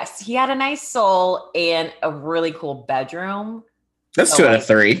 But yes, he had a nice soul and a really cool bedroom. That's 2 out of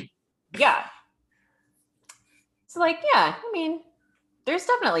 3. Yeah. So like, yeah, I mean, there's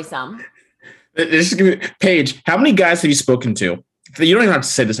definitely some. Paige, how many guys have you spoken to? You don't even have to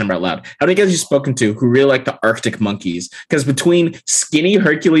say this number out loud. How many guys have you spoken to who really like the Arctic Monkeys? Because between Skinny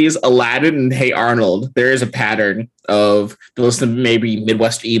Hercules, Aladdin, and Hey Arnold, there is a pattern of they listen to maybe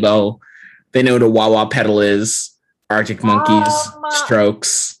Midwest Ebo. They know what a Wah Wah Pedal is. Arctic Monkeys,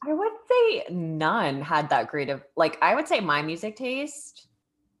 Strokes. I would say none had that great of, like, I would say my music taste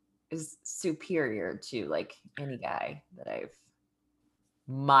is superior to like any guy that I've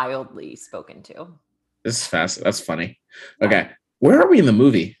mildly spoken to. This is fast. That's funny. Okay. Where are we in the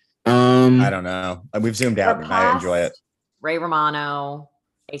movie? I don't know. We've zoomed out and I enjoy it. Ray Romano,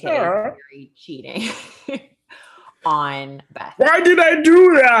 aka cheating on Beth. Why did I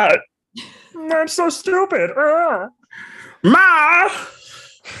do that? That's so stupid. Ma!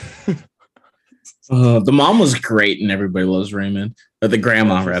 The mom was great and Everybody Loves Raymond. Or the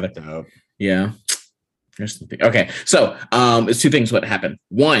grandma, rather. Dope. Yeah. Here's the thing. Okay, so it's two things. What happened?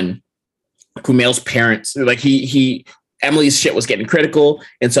 One, Kumail's parents, like he Emily's shit was getting critical,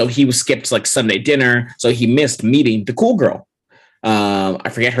 and so he was skipped like Sunday dinner, so he missed meeting the cool girl. I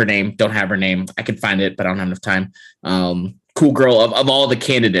forget her name. Don't have her name. I can find it, but I don't have enough time. Cool girl of all the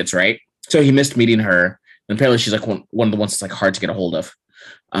candidates, right? So he missed meeting her, and apparently she's like one of the ones that's like hard to get a hold of.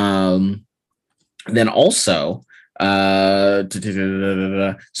 Then also, so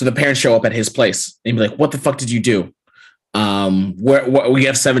the parents show up at his place and be like, "What the fuck did you do? We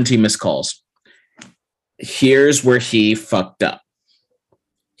have 17 missed calls." Here's where he fucked up.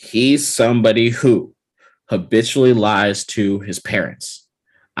 He's somebody who habitually lies to his parents.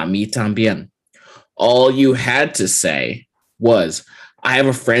 A mí también. All you had to say was, I have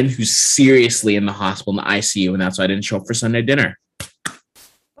a friend who's seriously in the hospital in the ICU, and that's why I didn't show up for Sunday dinner.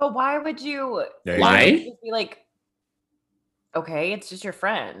 But why would you lie? Be like, okay, it's just your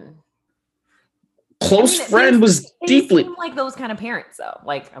friend. Close friend was deeply like those kind of parents, though.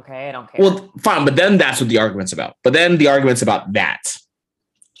 Like, okay, I don't care. Well, fine, but then that's what the argument's about. But then the argument's about that.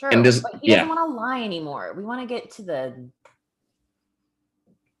 True. And this, but he doesn't want to lie anymore. We want to get to the.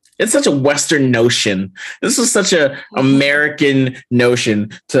 It's such a Western notion. This is such a American notion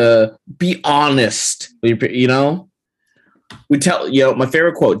to be honest. You know, we tell, my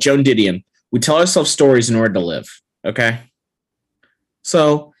favorite quote, Joan Didion, we tell ourselves stories in order to live. Okay.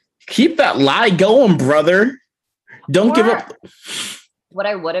 So keep that lie going, brother. Don't give up. What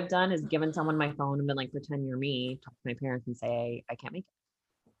I would have done is given someone my phone and been like, pretend you're me, talk to my parents and say, I can't make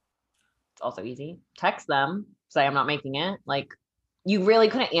it. It's also easy. Text them, say I'm not making it. Like, you really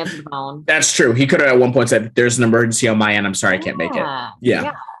couldn't answer the phone. That's true. He could have at one point said, there's an emergency on my end. I'm sorry, I can't make it.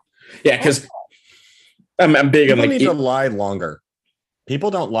 Yeah. Because I'm big on like. People need to lie longer. People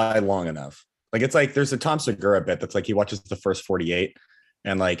don't lie long enough. Like, it's like there's a Tom Segura bit that's like he watches the first 48.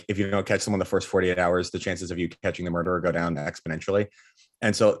 And like, if you don't catch someone the first 48 hours, the chances of you catching the murderer go down exponentially.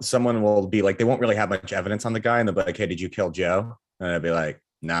 And so someone will be like, they won't really have much evidence on the guy. And they'll be like, hey, did you kill Joe? And they'll be like,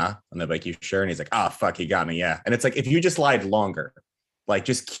 nah. And they'll be like, you sure? And he's like, oh, fuck, he got me. Yeah. And it's like, if you just lied longer, like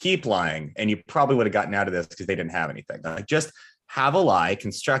just keep lying, and you probably would have gotten out of this because they didn't have anything. Like, just have a lie,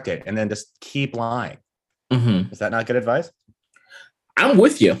 construct it, and then just keep lying. Mm-hmm. Is that not good advice? I'm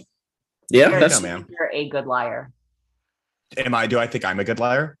with you. Yeah. You're a good liar. Do I think I'm a good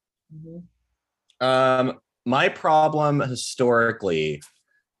liar? Mm-hmm. My problem historically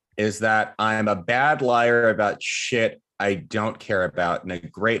is that I'm a bad liar about shit I don't care about and a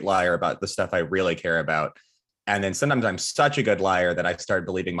great liar about the stuff I really care about. And then sometimes I'm such a good liar that I start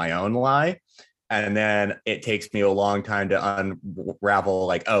believing my own lie. And then it takes me a long time to unravel,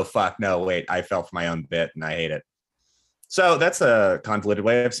 like, oh, fuck, no, wait, I fell for my own bit and I hate it. So that's a convoluted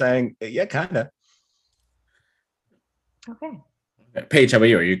way of saying, yeah, kind of. Okay. Paige, how about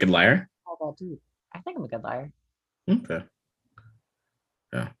you? Are you a good liar? How about you? I think I'm a good liar. Okay.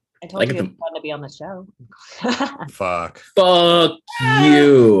 Yeah. I told you it's fun to be on the show. Fuck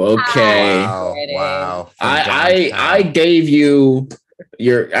you. Okay. Wow. I gave you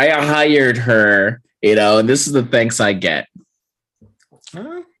I hired her, and this is the thanks I get.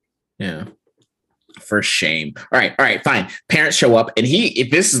 Huh? Yeah. For shame. All right, fine. Parents show up, and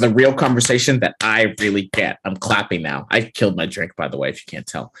if this is the real conversation that I really get, I'm clapping now. I killed my drink, by the way, if you can't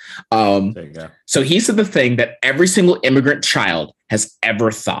tell. There you go. So he said the thing that every single immigrant child has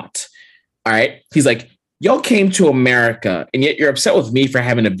ever thought. All right. He's like, y'all came to America, and yet you're upset with me for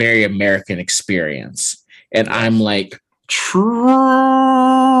having a very American experience. And I'm like, true.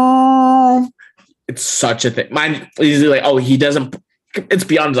 It's such a thing. Mine is like, oh, he doesn't. It's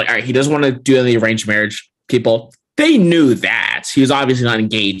beyond like, all right, he doesn't want to do any arranged marriage people. They knew that. He was obviously not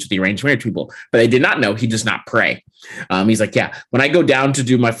engaged with the arranged marriage people, but they did not know he does not pray. He's like, yeah, when I go down to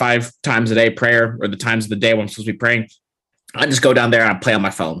do my 5 times a day prayer, or the times of the day when I'm supposed to be praying, I just go down there and I play on my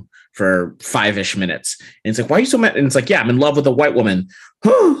phone for 5-ish minutes. And it's like, why are you so mad? And it's like, yeah, I'm in love with a white woman.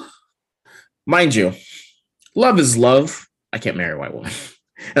 Mind you, love is love. I can't marry a white woman.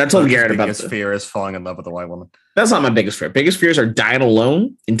 And I told Garrett about biggest fear is falling in love with a white woman. That's not my biggest fear. Biggest fears are dying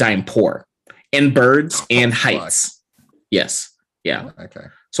alone and dying poor, and birds and heights. Yes. Yeah. Okay.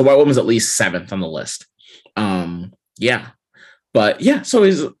 So white woman's at least 7th on the list. Yeah. But yeah, so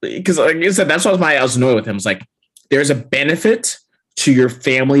he's, because like I said, that's why I was annoyed with him. It's like, there's a benefit to your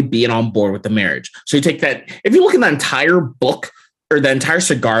family being on board with the marriage. So you take that, if you look at the entire book or the entire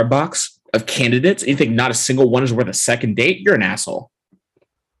cigar box of candidates, and you think not a single one is worth a second date, you're an asshole.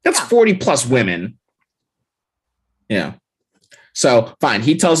 That's 40 plus women. Yeah. So fine.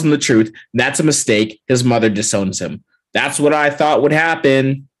 He tells him the truth. That's a mistake. His mother disowns him. That's what I thought would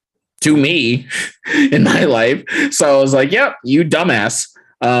happen to me in my life. So I was like, yep, you dumbass.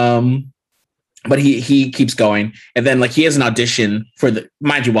 but he keeps going, and then like he has an audition for the,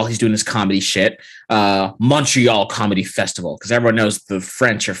 mind you, while he's doing his comedy shit, Montreal Comedy Festival, because everyone knows the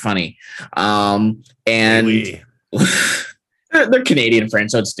French are funny, and Oui. they're Canadian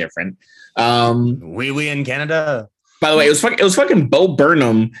French, so it's different. Oui in Canada. By the way, it was fucking Bo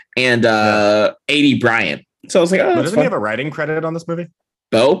Burnham and A.D. Bryant. So I was like, oh, doesn't he have a writing credit on this movie?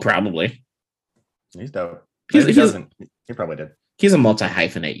 Bo, probably. He's dope. He doesn't. He probably did. He's a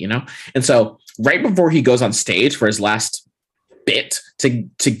multi-hyphenate, you know? And so right before he goes on stage for his last bit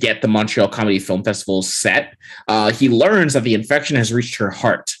to get the Montreal Comedy Film Festival set, he learns that the infection has reached her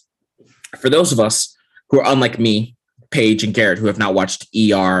heart. For those of us who are unlike me, Paige and Garrett, who have not watched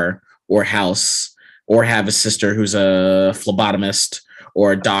ER or House or have a sister who's a phlebotomist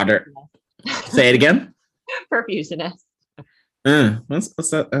or a daughter. Say it again. Perfusionist. What's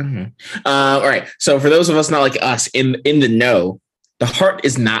that? All right. So for those of us not like us in the know, the heart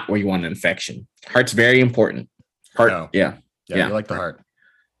is not where you want an infection. Heart's very important. Heart, no. Yeah. You like the heart.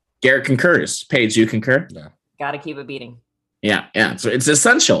 Garrett concurs. Paige, do you concur? Yeah. Got to keep it beating. Yeah. So it's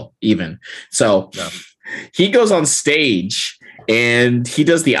essential even. So he goes on stage and he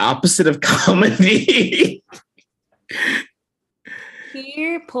does the opposite of comedy.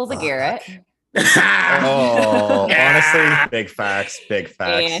 He pulls a Garrett. Honestly, big facts.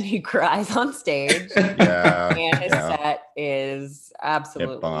 And he cries on stage. Yeah. And his set is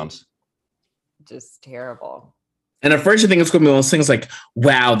absolutely bombs. Just terrible. And at first you think it's going to be one of those things like,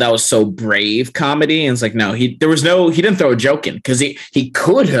 wow, that was so brave comedy. And it's like, no, he didn't throw a joke in, because he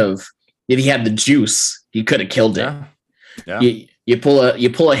could have, if he had the juice, he could have killed it. Yeah. You pull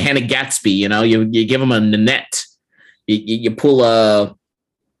a Hannah Gatsby, you know, you give him a Nanette, you pull a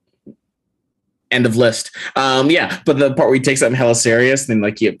end of list. But the part where he takes something hella serious, then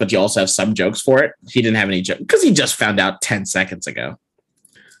but you also have some jokes for it. He didn't have any jokes because he just found out 10 seconds ago.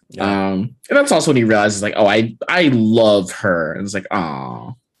 Yeah. And that's also when he realizes like, oh, I love her. And it's like,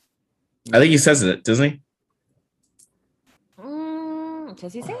 oh, I think he says it, doesn't he?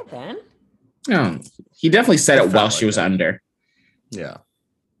 Does he say it then? No, he definitely said it while she was under. Yeah.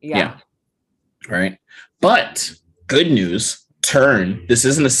 Right. But good news, turn. This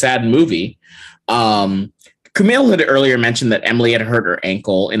isn't a sad movie. Kumail had earlier mentioned that Emily had hurt her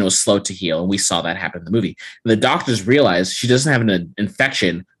ankle and it was slow to heal, and we saw that happen in the movie. And the doctors realized she doesn't have an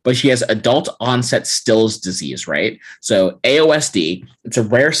infection, but she has adult onset Still's disease, right? So AOSD, it's a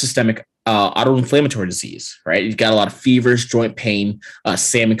rare systemic autoinflammatory disease, right? You've got a lot of fevers, joint pain,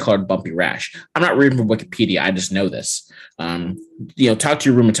 salmon-colored bumpy rash. I'm not reading from Wikipedia. I just know this. Talk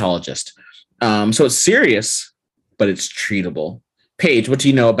to your rheumatologist. So it's serious, but it's treatable. Paige, what do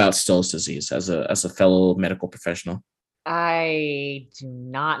you know about Still's disease as a fellow medical professional? I do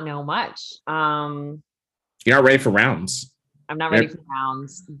not know much. You're not ready for rounds. I'm not ready for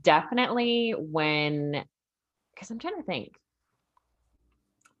rounds. Definitely because I'm trying to think.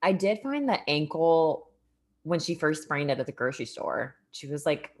 I did find the ankle when she first sprained it at the grocery store. She was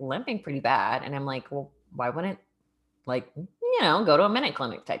like limping pretty bad. And I'm like, well, why wouldn't go to a minute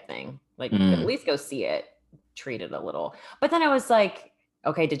clinic type thing? Like at least go see it, treat it a little. But then I was like,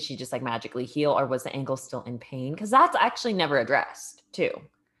 okay, did she just like magically heal, or was the ankle still in pain? Because that's actually never addressed too.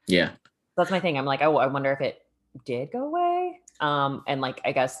 Yeah. That's my thing. I'm like, oh, I wonder if it did go away. And like,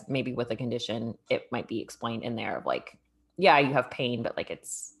 I guess maybe with a condition, it might be explained in there of like, yeah, you have pain, but like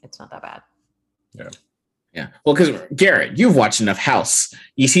it's not that bad. Yeah. Well, because Garrett, you've watched enough House.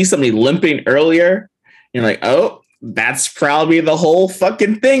 You see somebody limping earlier, you're like, oh, that's probably the whole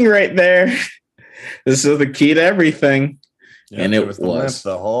fucking thing right there. This is the key to everything. Yeah, and it was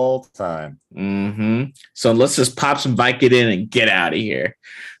the whole time. Mm-hmm. So let's just pop some Vicodin and get out of here.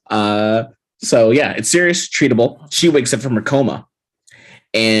 So yeah, it's serious, treatable. She wakes up from her coma,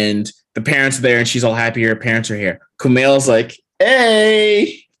 and the parents are there, and she's all happy her parents are here. Kumail's like,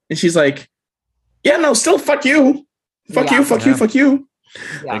 hey, and she's like, yeah, no, still fuck you. Fuck you.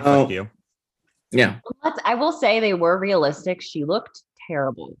 Yeah. Fuck you. Yeah. I will say they were realistic. She looked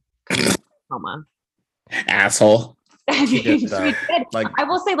terrible. Coma. Asshole. She did. Like, I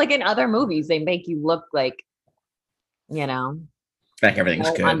will say, like in other movies, they make you look like, like everything's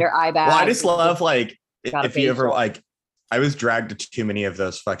good under eye bags. Well, I just love like if you ever like, I was dragged to too many of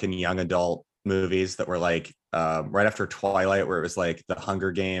those fucking young adult movies that were like right after Twilight, where it was like the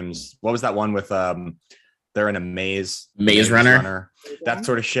Hunger Games. What was that one with they're in a maze runner, that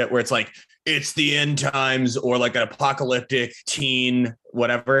sort of shit, where it's like it's the end times or like an apocalyptic teen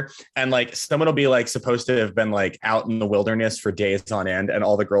whatever, and like someone will be like supposed to have been like out in the wilderness for days on end, and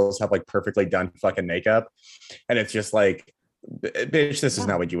all the girls have like perfectly done fucking makeup, and it's just like, bitch, this is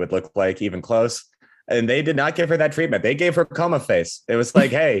not what you would look like even close. And they did not give her that treatment. They gave her coma face. It was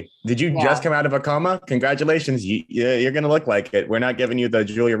like, hey, did you just come out of a coma? Congratulations. You're going to look like it. We're not giving you the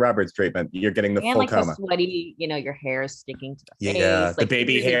Julia Roberts treatment. You're getting the full coma. The sweaty, your hair is sticking to the face. Yeah, the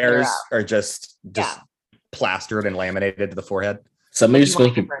baby hairs are just plastered and laminated to the forehead. Somebody's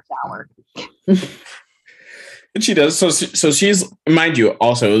supposed to for a shower. And she does. So she's, mind you,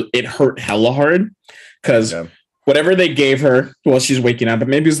 also, it hurt hella hard because whatever they gave her while she's waking up, but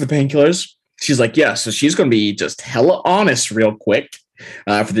maybe it's the painkillers. She's like, yeah, so she's going to be just hella honest real quick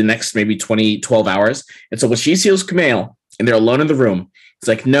for the next maybe 12 hours. And so when she sees Kumail and they're alone in the room, it's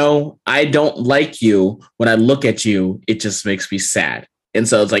like, no, I don't like you. When I look at you, it just makes me sad. And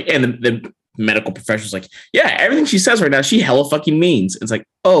so it's like, and the medical professional's like, yeah, everything she says right now, she hella fucking means. It's like,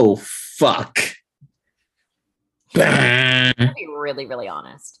 oh, fuck. To be really, really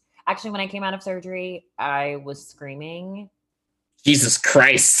honest. Actually, when I came out of surgery, I was screaming. Jesus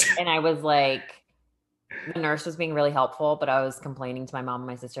Christ. And I was like, the nurse was being really helpful, but I was complaining to my mom and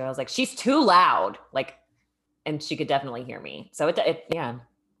my sister. I was like, she's too loud. Like, and she could definitely hear me. So it yeah.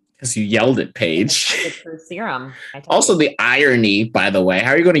 Because you yelled at Paige. It's her serum. Also, the irony, by the way, how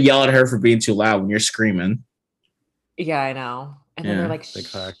are you going to yell at her for being too loud when you're screaming? Yeah, I know. And then they're like, big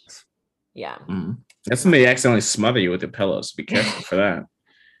facts. Yeah. That's when they accidentally smother you with the pillows. Be careful for that.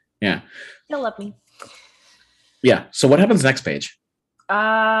 Yeah. He'll love me. Yeah. So what happens next, Paige?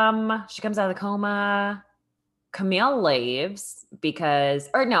 She comes out of the coma. Kumail leaves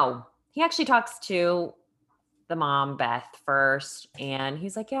he actually talks to the mom, Beth, first. And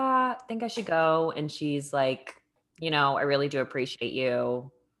he's like, yeah, I think I should go. And she's like, I really do appreciate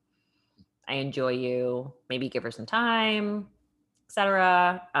you. I enjoy you. Maybe give her some time,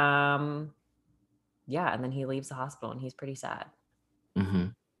 etc. And then he leaves the hospital and he's pretty sad. Mm-hmm.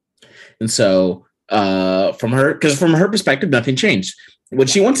 And so from her perspective, nothing changed. When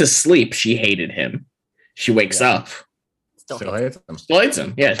she went to sleep, she hated him. She wakes up. Still hates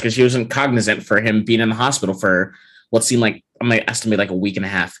him. Yeah, because she wasn't cognizant for him being in the hospital for what seemed like, I'm going to estimate, like a week and a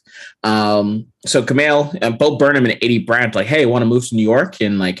half. So Kumail, Bo Burnham and A.D. Bryant like, hey, want to move to New York?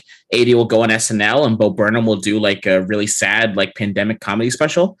 And like A.D. will go on SNL and Bo Burnham will do like a really sad like pandemic comedy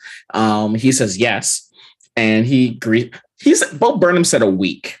special. He says yes. And Bo Burnham said a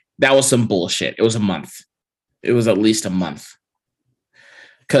week. That was some bullshit. It was a month. It was at least a month.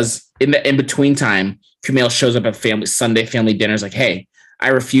 Because in between time, Kumail shows up at Sunday family dinners like, hey, I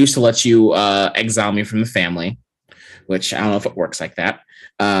refuse to let you exile me from the family, which I don't know if it works like that.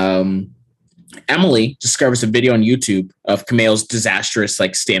 Emily discovers a video on YouTube of Kumail's disastrous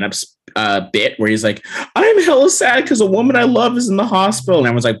like stand-up bit where he's like, I'm hella sad because a woman I love is in the hospital. And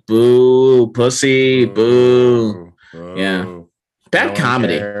everyone's like, boo, pussy, boo. Yeah. Bad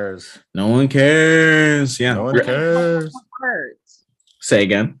comedy. No one cares. Yeah. No one cares. Say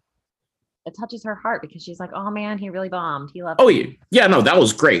again. It touches her heart because she's like, oh man, he really bombed. He loved. Oh yeah, no, that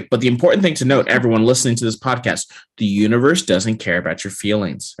was great. But the important thing to note, everyone listening to this podcast, the universe doesn't care about your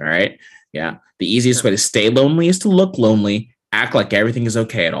feelings. All right. Yeah. The easiest way to stay lonely is to look lonely. Act like everything is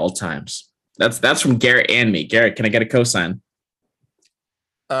okay at all times. That's from Garrett and me. Garrett, can I get a cosign?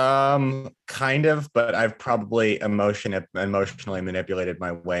 Kind of, but I've probably emotionally manipulated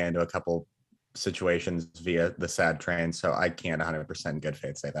my way into a couple situations via the sad train, so I can't 100% good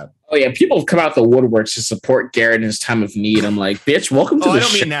faith say that. Oh yeah, people have come out the woodworks to support Garrett in his time of need. I'm like, bitch, welcome to the show. I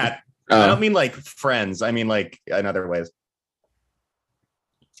don't mean that. I don't mean like friends. I mean like in other ways.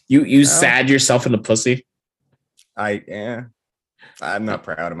 You sad yourself in the pussy? I'm not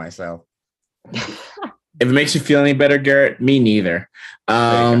proud of myself. If it makes you feel any better, Garrett, me neither.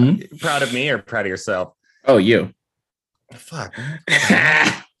 Proud of me or proud of yourself? Oh, you. Fuck.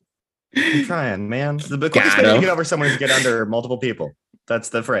 I'm trying, man. The quickest way to get over someone is to get under multiple people. That's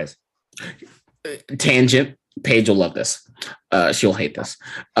the phrase. Tangent. Paige will love this. She'll hate this.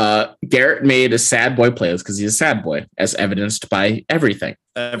 Garrett made a sad boy playlist because he's a sad boy, as evidenced by everything.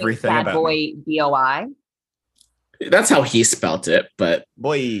 Everything sad about boy BOI. That's how he spelt it, but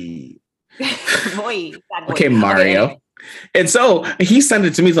boy. Boy. Okay, Mario. Okay. And so he sent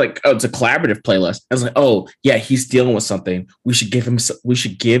it to me. He's like, oh, it's a collaborative playlist. I was like, oh yeah, he's dealing with something. We should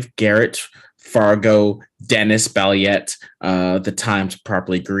give Garrett, Fargo, Dennis, Balliet the time to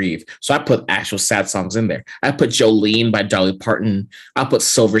properly grieve. So I put actual sad songs in there. I put Jolene by Dolly Parton. I put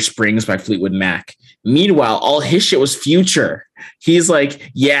Silver Springs by Fleetwood Mac. Meanwhile, all his shit was Future. He's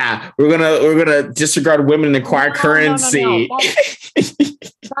like, yeah, we're gonna disregard women and acquire currency. No.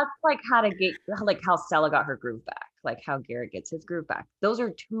 That's like how Stella got her groove back. Like how Garrett gets his groove back. Those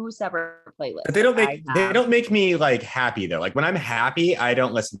are two separate playlists. But they don't make me like happy though. Like when I'm happy, I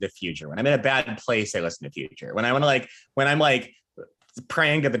don't listen to Future. When I'm in a bad place, I listen to Future. When I'm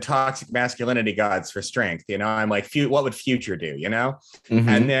praying to the toxic masculinity gods for strength. You know, I'm like, what would Future do? You know,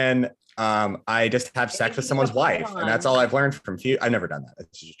 and then I just have sex with someone's wife, and that's all I've learned from Future. I've never done that.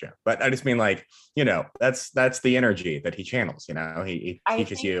 It's just a joke, but I just mean like, you know, that's the energy that he channels. You know, he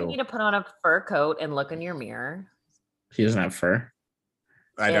teaches you. You need to put on a fur coat and look in your mirror. He doesn't have fur.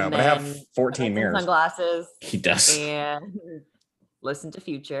 I know, but I have 14 mirrors. Sunglasses. He does. And listen to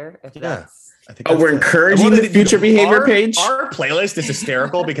Future. If I think we're encouraging the Future behavior page. Our playlist is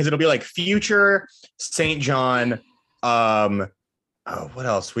hysterical because it'll be like Future, St. John, what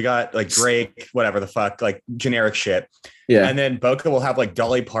else? We got like Drake, whatever the fuck, like generic shit. Yeah. And then Boca will have like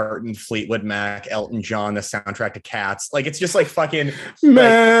Dolly Parton, Fleetwood Mac, Elton John, the soundtrack to Cats. Like it's just like fucking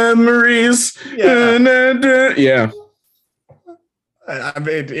memories. Yeah. I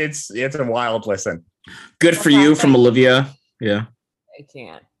mean, it's a wild listen. Good for you from Olivia. Yeah. I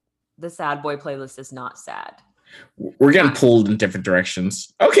can't. The sad boy playlist is not sad. We're getting pulled in different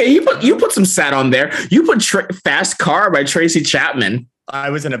directions. Okay, you put some sad on there. You put Fast Car by Tracy Chapman. I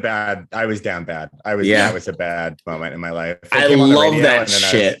was down bad. That was a bad moment in my life. I love that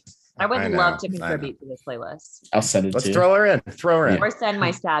shit. I would love to contribute to this playlist. I'll send it. Let's throw her in. Or send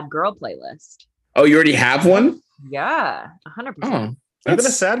my sad girl playlist. Oh, you already have one? Yeah, 100%. Oh, you've been a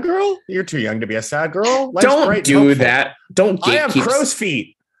sad girl? You're too young to be a sad girl. Life's don't do that. Don't. I have crow's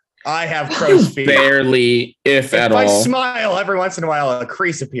feet. I have crow's feet. Barely, if at all. If I smile every once in a while, a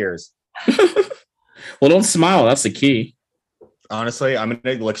crease appears. Well, don't smile. That's the key. Honestly, I'm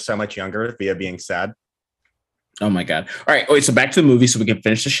going to look so much younger via being sad. Oh my God. All right. Wait, so back to the movie so we can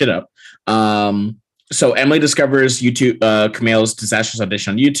finish the shit up. So Emily discovers Kumail's disastrous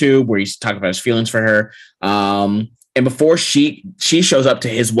audition on YouTube where he's talking about his feelings for her. And before she shows up to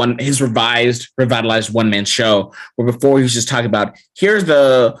his revitalized one-man show, where before he was just talking about, here's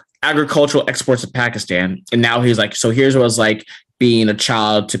the agricultural exports of Pakistan. And now he's like, so here's what it's like being a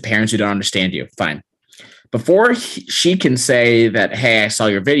child to parents who don't understand you. Fine. Before she can say that, hey, I saw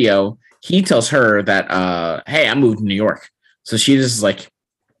your video, he tells her that, hey, I moved to New York. So she just is like,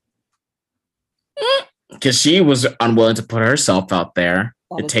 because she was unwilling to put herself out there.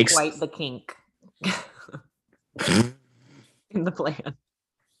 That takes quite the kink in the plan.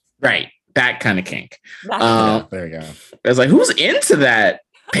 Right. That kind of kink. There you go. I was like, who's into that,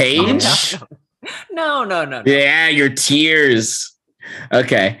 Paige? No. Yeah, your tears.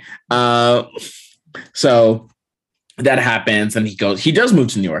 Okay. So that happens, and he does move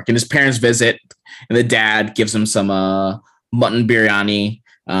to New York, and his parents visit, and the dad gives him some mutton biryani.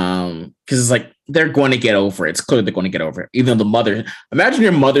 Because it's like they're going to get over it. It's clear they're going to get over it. Even though the mother, imagine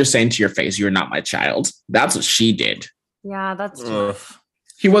your mother saying to your face, "You're not my child." That's what she did. Yeah, that's tough.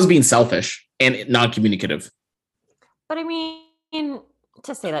 He was being selfish and non-communicative. But I mean,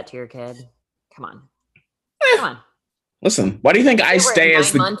 to say that to your kid, come on. Listen, why do you think I stay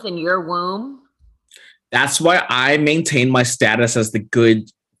as 9 months in your womb? That's why I maintain my status as the good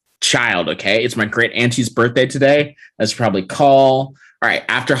child. Okay, it's my great auntie's birthday today. Let's probably call. All right,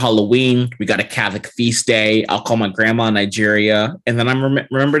 after Halloween, we got a Catholic feast day. I'll call my grandma in Nigeria, and then I'm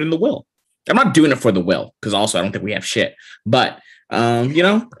remembered in the will. I'm not doing it for the will, because also I don't think we have shit. But,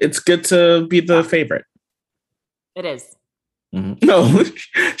 it's good to be the favorite. It is. Mm-hmm. No,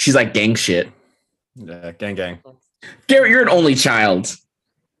 she's like gang shit. Yeah, gang. Garrett, you're an only child.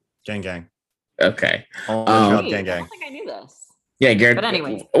 Gang. Okay. Only child, gang. I don't think I knew this. Yeah, Garrett. But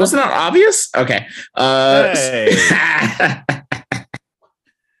anyway. Was it not obvious? Okay. Hey.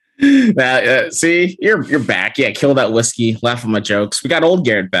 See, you're back. Yeah, kill that whiskey. Laugh at my jokes. We got old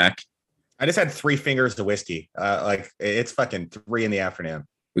Garrett back. I just had 3 fingers of whiskey. It's fucking 3 in the afternoon.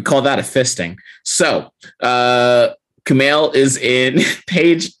 We call that a fisting. So, Kumail is in.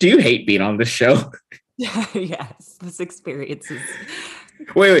 Paige, do you hate being on this show? Yes, this experience is.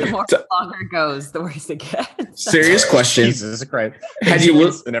 Wait. The more longer it goes, the worse it gets. Serious question. Jesus Christ.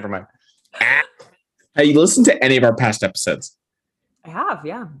 Never mind. Have you listened to any of our past episodes? I have,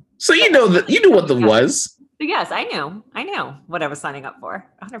 yeah. So you know what the was. Yes, I knew what I was signing up for.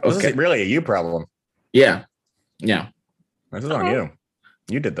 100%. This is really a you problem. Yeah. This is on you.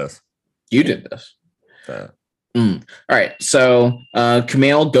 You did this. All right. So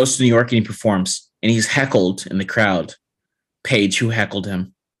Kumail goes to New York and he performs, and he's heckled in the crowd. Paige, who heckled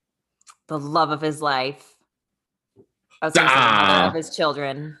him? The love of his life. I was going to say the mother of his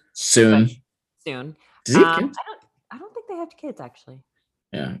children. Soon. Does he have kids? I don't think they have kids, actually.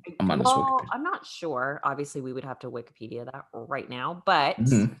 Yeah, I'm on his Wikipedia. I'm not sure. Obviously, we would have to Wikipedia that right now. But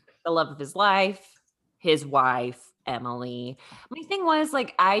the love of his life, his wife, Emily. My thing was,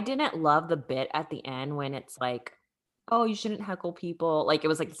 like, I didn't love the bit at the end when it's like, oh, you shouldn't heckle people. Like, it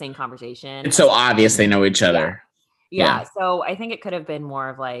was like the same conversation. It's so obvious they know each other. Yeah. So I think it could have been more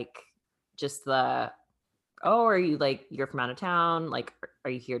of like just are you like, you're from out of town? Like,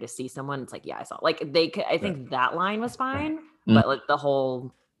 are you here to see someone? It's like, yeah, I saw. Like, I think that line was fine, but like the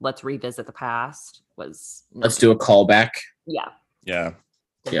whole let's revisit the past was. Let's do a callback. Yeah. Yeah.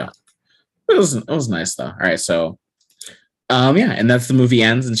 Yeah. It was nice though. All right, so and that's the movie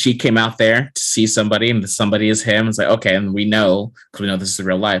ends, and she came out there to see somebody, and the somebody is him. It's like, okay, and we know because we know this is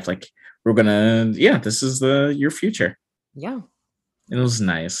real life. Like, we're gonna, this is your future. Yeah. It was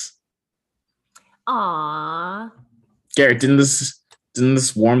nice. Aww. Garrett, didn't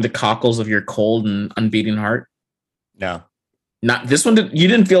this warm the cockles of your cold and unbeating heart? No. Not this one. You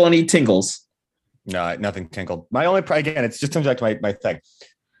didn't feel any tingles. No, nothing tinkled. My only, again, it's just comes back to my thing.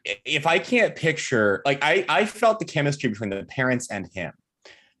 If I can't picture, like I felt the chemistry between the parents and him.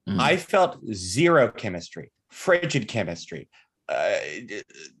 I felt zero chemistry, frigid chemistry.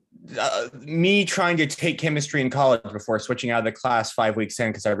 Me trying to take chemistry in college before switching out of the class 5 weeks in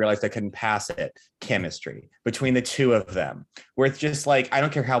because I realized I couldn't pass it. Chemistry between the two of them, where it's just like, I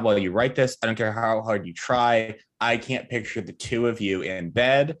don't care how well you write this. I don't care how hard you try. I can't picture the two of you in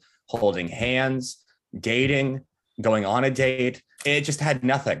bed, holding hands, dating, going on a date. It just had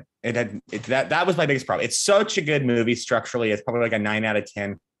nothing. That was my biggest problem. It's such a good movie structurally. It's probably like a 9 out of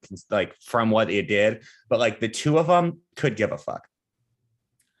 10, like from what it did. But like the two of them could give a fuck.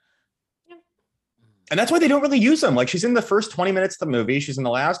 And that's why they don't really use them. Like, she's in the first 20 minutes of the movie. She's in the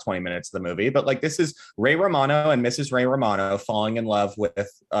last 20 minutes of the movie. But like, this is Ray Romano and Mrs. Ray Romano falling in love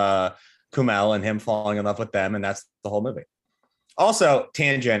with Kumail and him falling in love with them. And that's the whole movie. Also,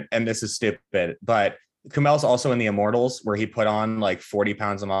 tangent, and this is stupid, but Kumail's also in The Immortals, where he put on like 40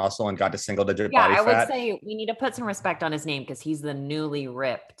 pounds of muscle and got to single-digit body fat. Yeah, I would say we need to put some respect on his name because he's the newly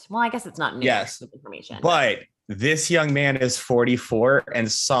ripped. Well, I guess it's not new information. But this young man is 44 and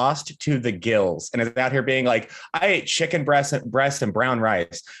sauced to the gills and is out here being like, I ate chicken breast and brown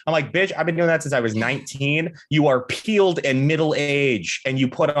rice. I'm like, bitch, I've been doing that since I was 19. You are peeled and middle age, and you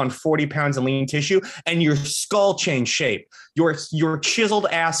put on 40 pounds of lean tissue, and your skull changed shape. Your chiseled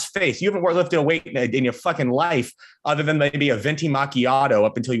ass face. You haven't lifted a weight in your fucking life other than maybe a venti macchiato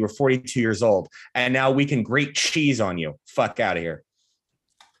up until you were 42 years old. And now we can grate cheese on you. Fuck out of here.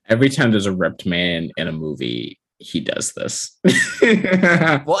 Every time there's a ripped man in a movie, he does this.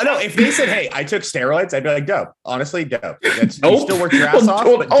 Well, no, if they said, hey, I took steroids, I'd be like, dope. Honestly, dope. You still work your ass off.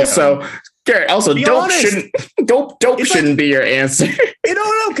 But also, Garrett, dope shouldn't be your answer.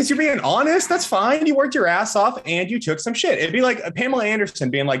 No, because you're being honest. That's fine. You worked your ass off and you took some shit. It'd be like Pamela Anderson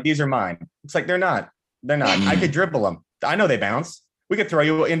being like, these are mine. It's like, they're not. I could dribble them. I know they bounce. We could throw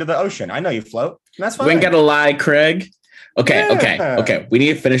you into the ocean. I know you float. And that's fine. We ain't gotta lie, Craig. Okay. We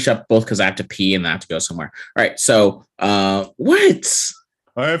need to finish up both because I have to pee and I have to go somewhere. All right. So, what?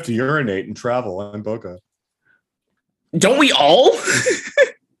 I have to urinate and travel in Boca. Don't we all?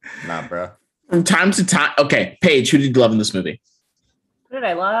 Nah, bro. From time to time. Okay, Paige, who did you love in this movie? Who did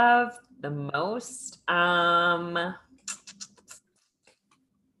I love the most? Kumail.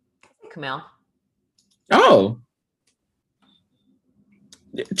 Oh.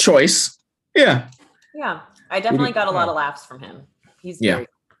 Choice. Yeah. Yeah. I definitely got a lot of laughs from him. He's very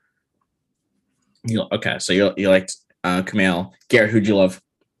okay, so you liked Kumail. Garrett, who'd you love?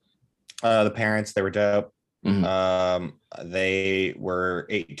 The parents, they were dope. Mm-hmm. They were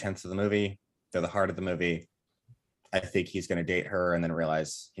 8/10 of the movie. They're the heart of the movie. I think he's going to date her and then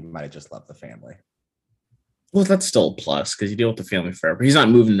realize he might have just loved the family. Well, that's still a plus because you deal with the family forever. He's not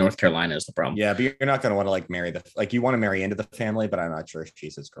moving to North Carolina is the problem. Yeah, but you're not going to want to like marry you want to marry into the family, but I'm not sure if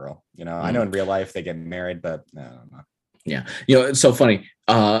she's his girl. I know in real life they get married, but no. Yeah. It's so funny.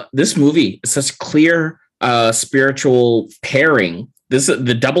 This movie is such clear spiritual pairing.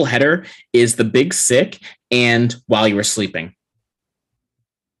 The double header is The Big Sick and While You Were Sleeping.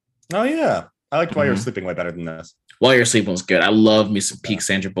 Oh yeah. I liked While You Were Sleeping way better than this. While You're Sleeping was good. I love me some peak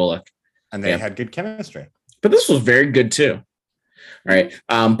Sandra Bullock. And they had good chemistry. But this was very good too. All right.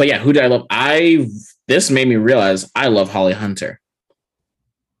 But yeah, who did I love? This made me realize I love Holly Hunter.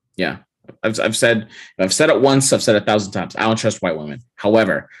 Yeah. I've said it once, I've said it 1,000 times. I don't trust white women.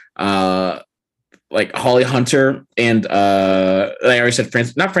 However, like Holly Hunter and I already said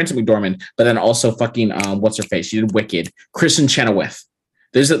not Frances McDormand, but then also fucking what's her face? She did Wicked. Kristen Chenoweth.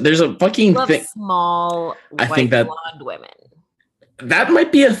 There's a fucking thing. Small white blonde women. That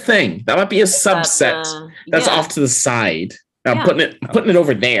might be a thing. That might be a subset. That's off to the side. I'm putting it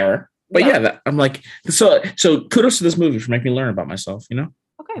over there. But I'm like, so kudos to this movie for making me learn about myself,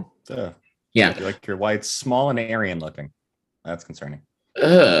 Okay. Yeah. You're like, your white's small and Aryan looking. That's concerning.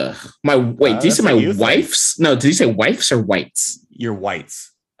 Did you say my wife's? No, did you say wife's or whites? Your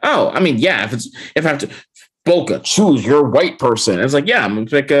whites. Oh, I mean, yeah. If I have to, Boca, choose your white person. It's like, yeah, I'm gonna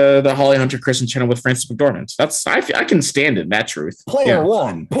pick the Holly Hunter Kristen Chenoweth with Frances McDormand. That's I can stand it. That truth. Player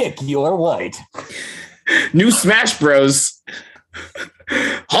one, pick your white. New Smash Bros.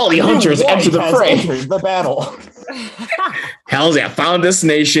 Holly Hunter's enter the fray. The battle. Hell's yeah! Final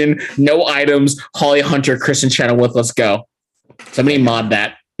destination, no items. Holly Hunter, Kristen Chenoweth. Let's go. Somebody mod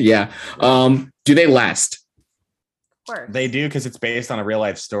that. Yeah. Do they last? They do, because it's based on a real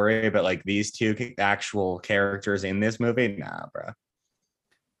life story, but like these two actual characters in this movie, nah, bro.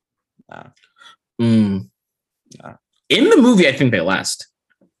 Nah. Nah. In the movie, I think they last.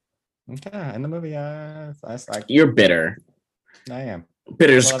 Okay, in the movie, you're bitter. I am.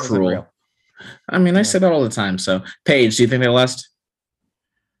 Bitter's cruel. I mean, I say that all the time. So, Paige, do you think they last?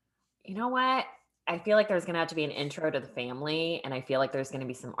 You know what? I feel like there's going to have to be an intro to the family, and I feel like there's going to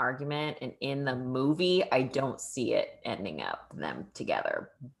be some argument. And in the movie, I don't see it ending up them together.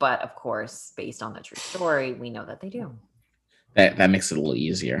 But of course, based on the true story, we know that they do. That makes it a little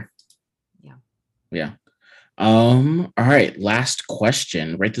easier. Yeah. Yeah. All right. Last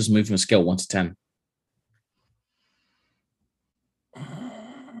question. Rate this movie from a scale 1 to 10.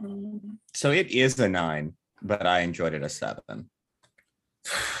 So it is a 9, but I enjoyed it a 7.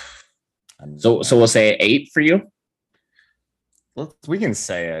 So we'll say 8 for you. We can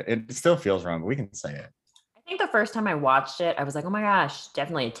say it. It still feels wrong, but we can say it. I think the first time I watched it, I was like, "Oh my gosh,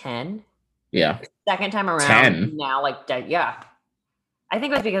 definitely a 10." Yeah. Second time around, 10. now yeah. I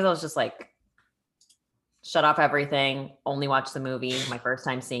think it was because I was just like, shut off everything, only watch the movie. My first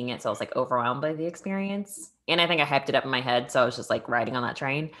time seeing it, so I was like overwhelmed by the experience, and I think I hyped it up in my head, so I was just like riding on that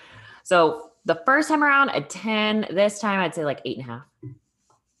train. So the first time around, a 10. This time, I'd say like 8.5.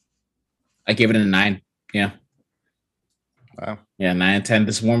 I gave it a 9. Yeah. Wow. Yeah, 9 and 10.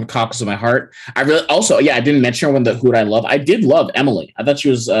 This warm cockles of my heart. I really also, I didn't mention her who I love. I did love Emily. I thought she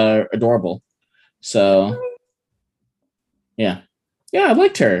was adorable. So yeah, I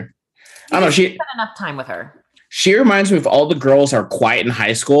liked her. I don't know. She spent enough time with her. She reminds me of all the girls are quiet in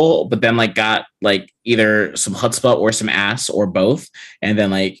high school, but then like got like either some chutzpah or some ass or both, and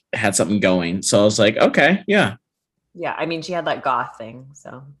then like had something going. So I was like, okay, yeah. Yeah, I mean, she had that goth thing.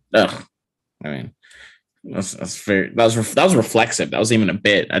 So. Ugh. I mean, that's very that was reflexive. That wasn't even a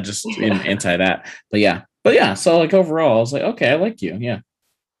bit. I just anti that. But yeah. So like overall, I was like, okay, I like you. Yeah.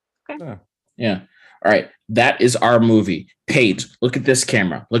 Okay. Yeah. All right. That is our movie. Paige, look at this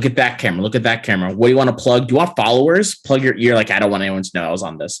camera. Look at that camera. Look at that camera. What do you want to plug? Do you want followers? Plug your ear. Like, I don't want anyone to know I was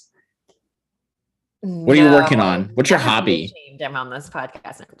on this. What are you working on? What's your hobby? I'm on this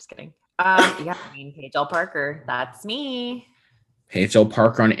podcast. I'm just kidding. Paige L. Parker. That's me. Paige L.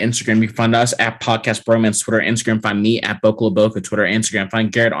 Parker on Instagram. You can find us at Podcast Bromance, Twitter, Instagram. Find me at Boca La Boca, Twitter, Instagram.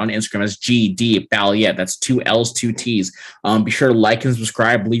 Find Garrett on Instagram as GD Balliet. That's 2 L's, 2 T's. Be sure to like and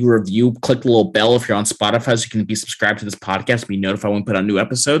subscribe, leave a review, click the little bell if you're on Spotify so you can be subscribed to this podcast, be notified when we put on new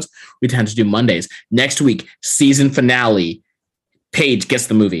episodes. We tend to do Mondays. Next week, season finale. Paige gets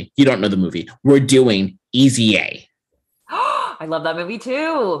the movie. You don't know the movie. We're doing Easy A. I love that movie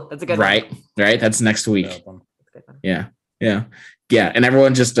too. That's a good one. Right. That's next week. That's a good one. Yeah. And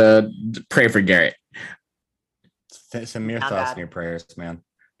everyone just pray for Garrett. Send me your thoughts and your prayers, man.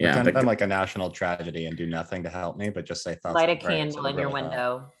 Yeah. Pretend I'm like a national tragedy and do nothing to help me, but just say thoughts. Light a candle in your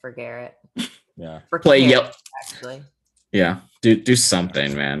window for Garrett. Yeah. Play yell. Actually. Yeah. Do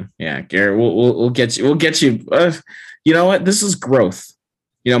something, man. Yeah, Garrett. We'll get you. We'll get you. You know what? This is growth.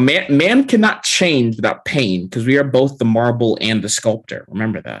 You know, man cannot change without pain because we are both the marble and the sculptor.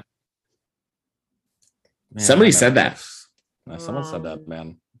 Remember that. Man, somebody said that. Someone said that,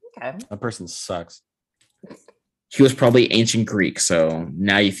 man. Okay. That person sucks. He was probably ancient Greek, so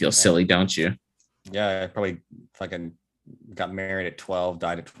now you feel silly, don't you? Yeah, I probably fucking got married at 12,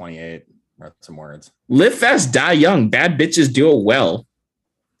 died at 28. Wrote some words. Live fast, die young. Bad bitches do it well.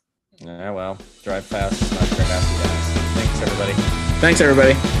 Yeah, well, drive fast, not drive fast. Thanks, everybody. Thanks,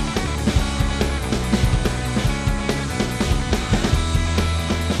 everybody.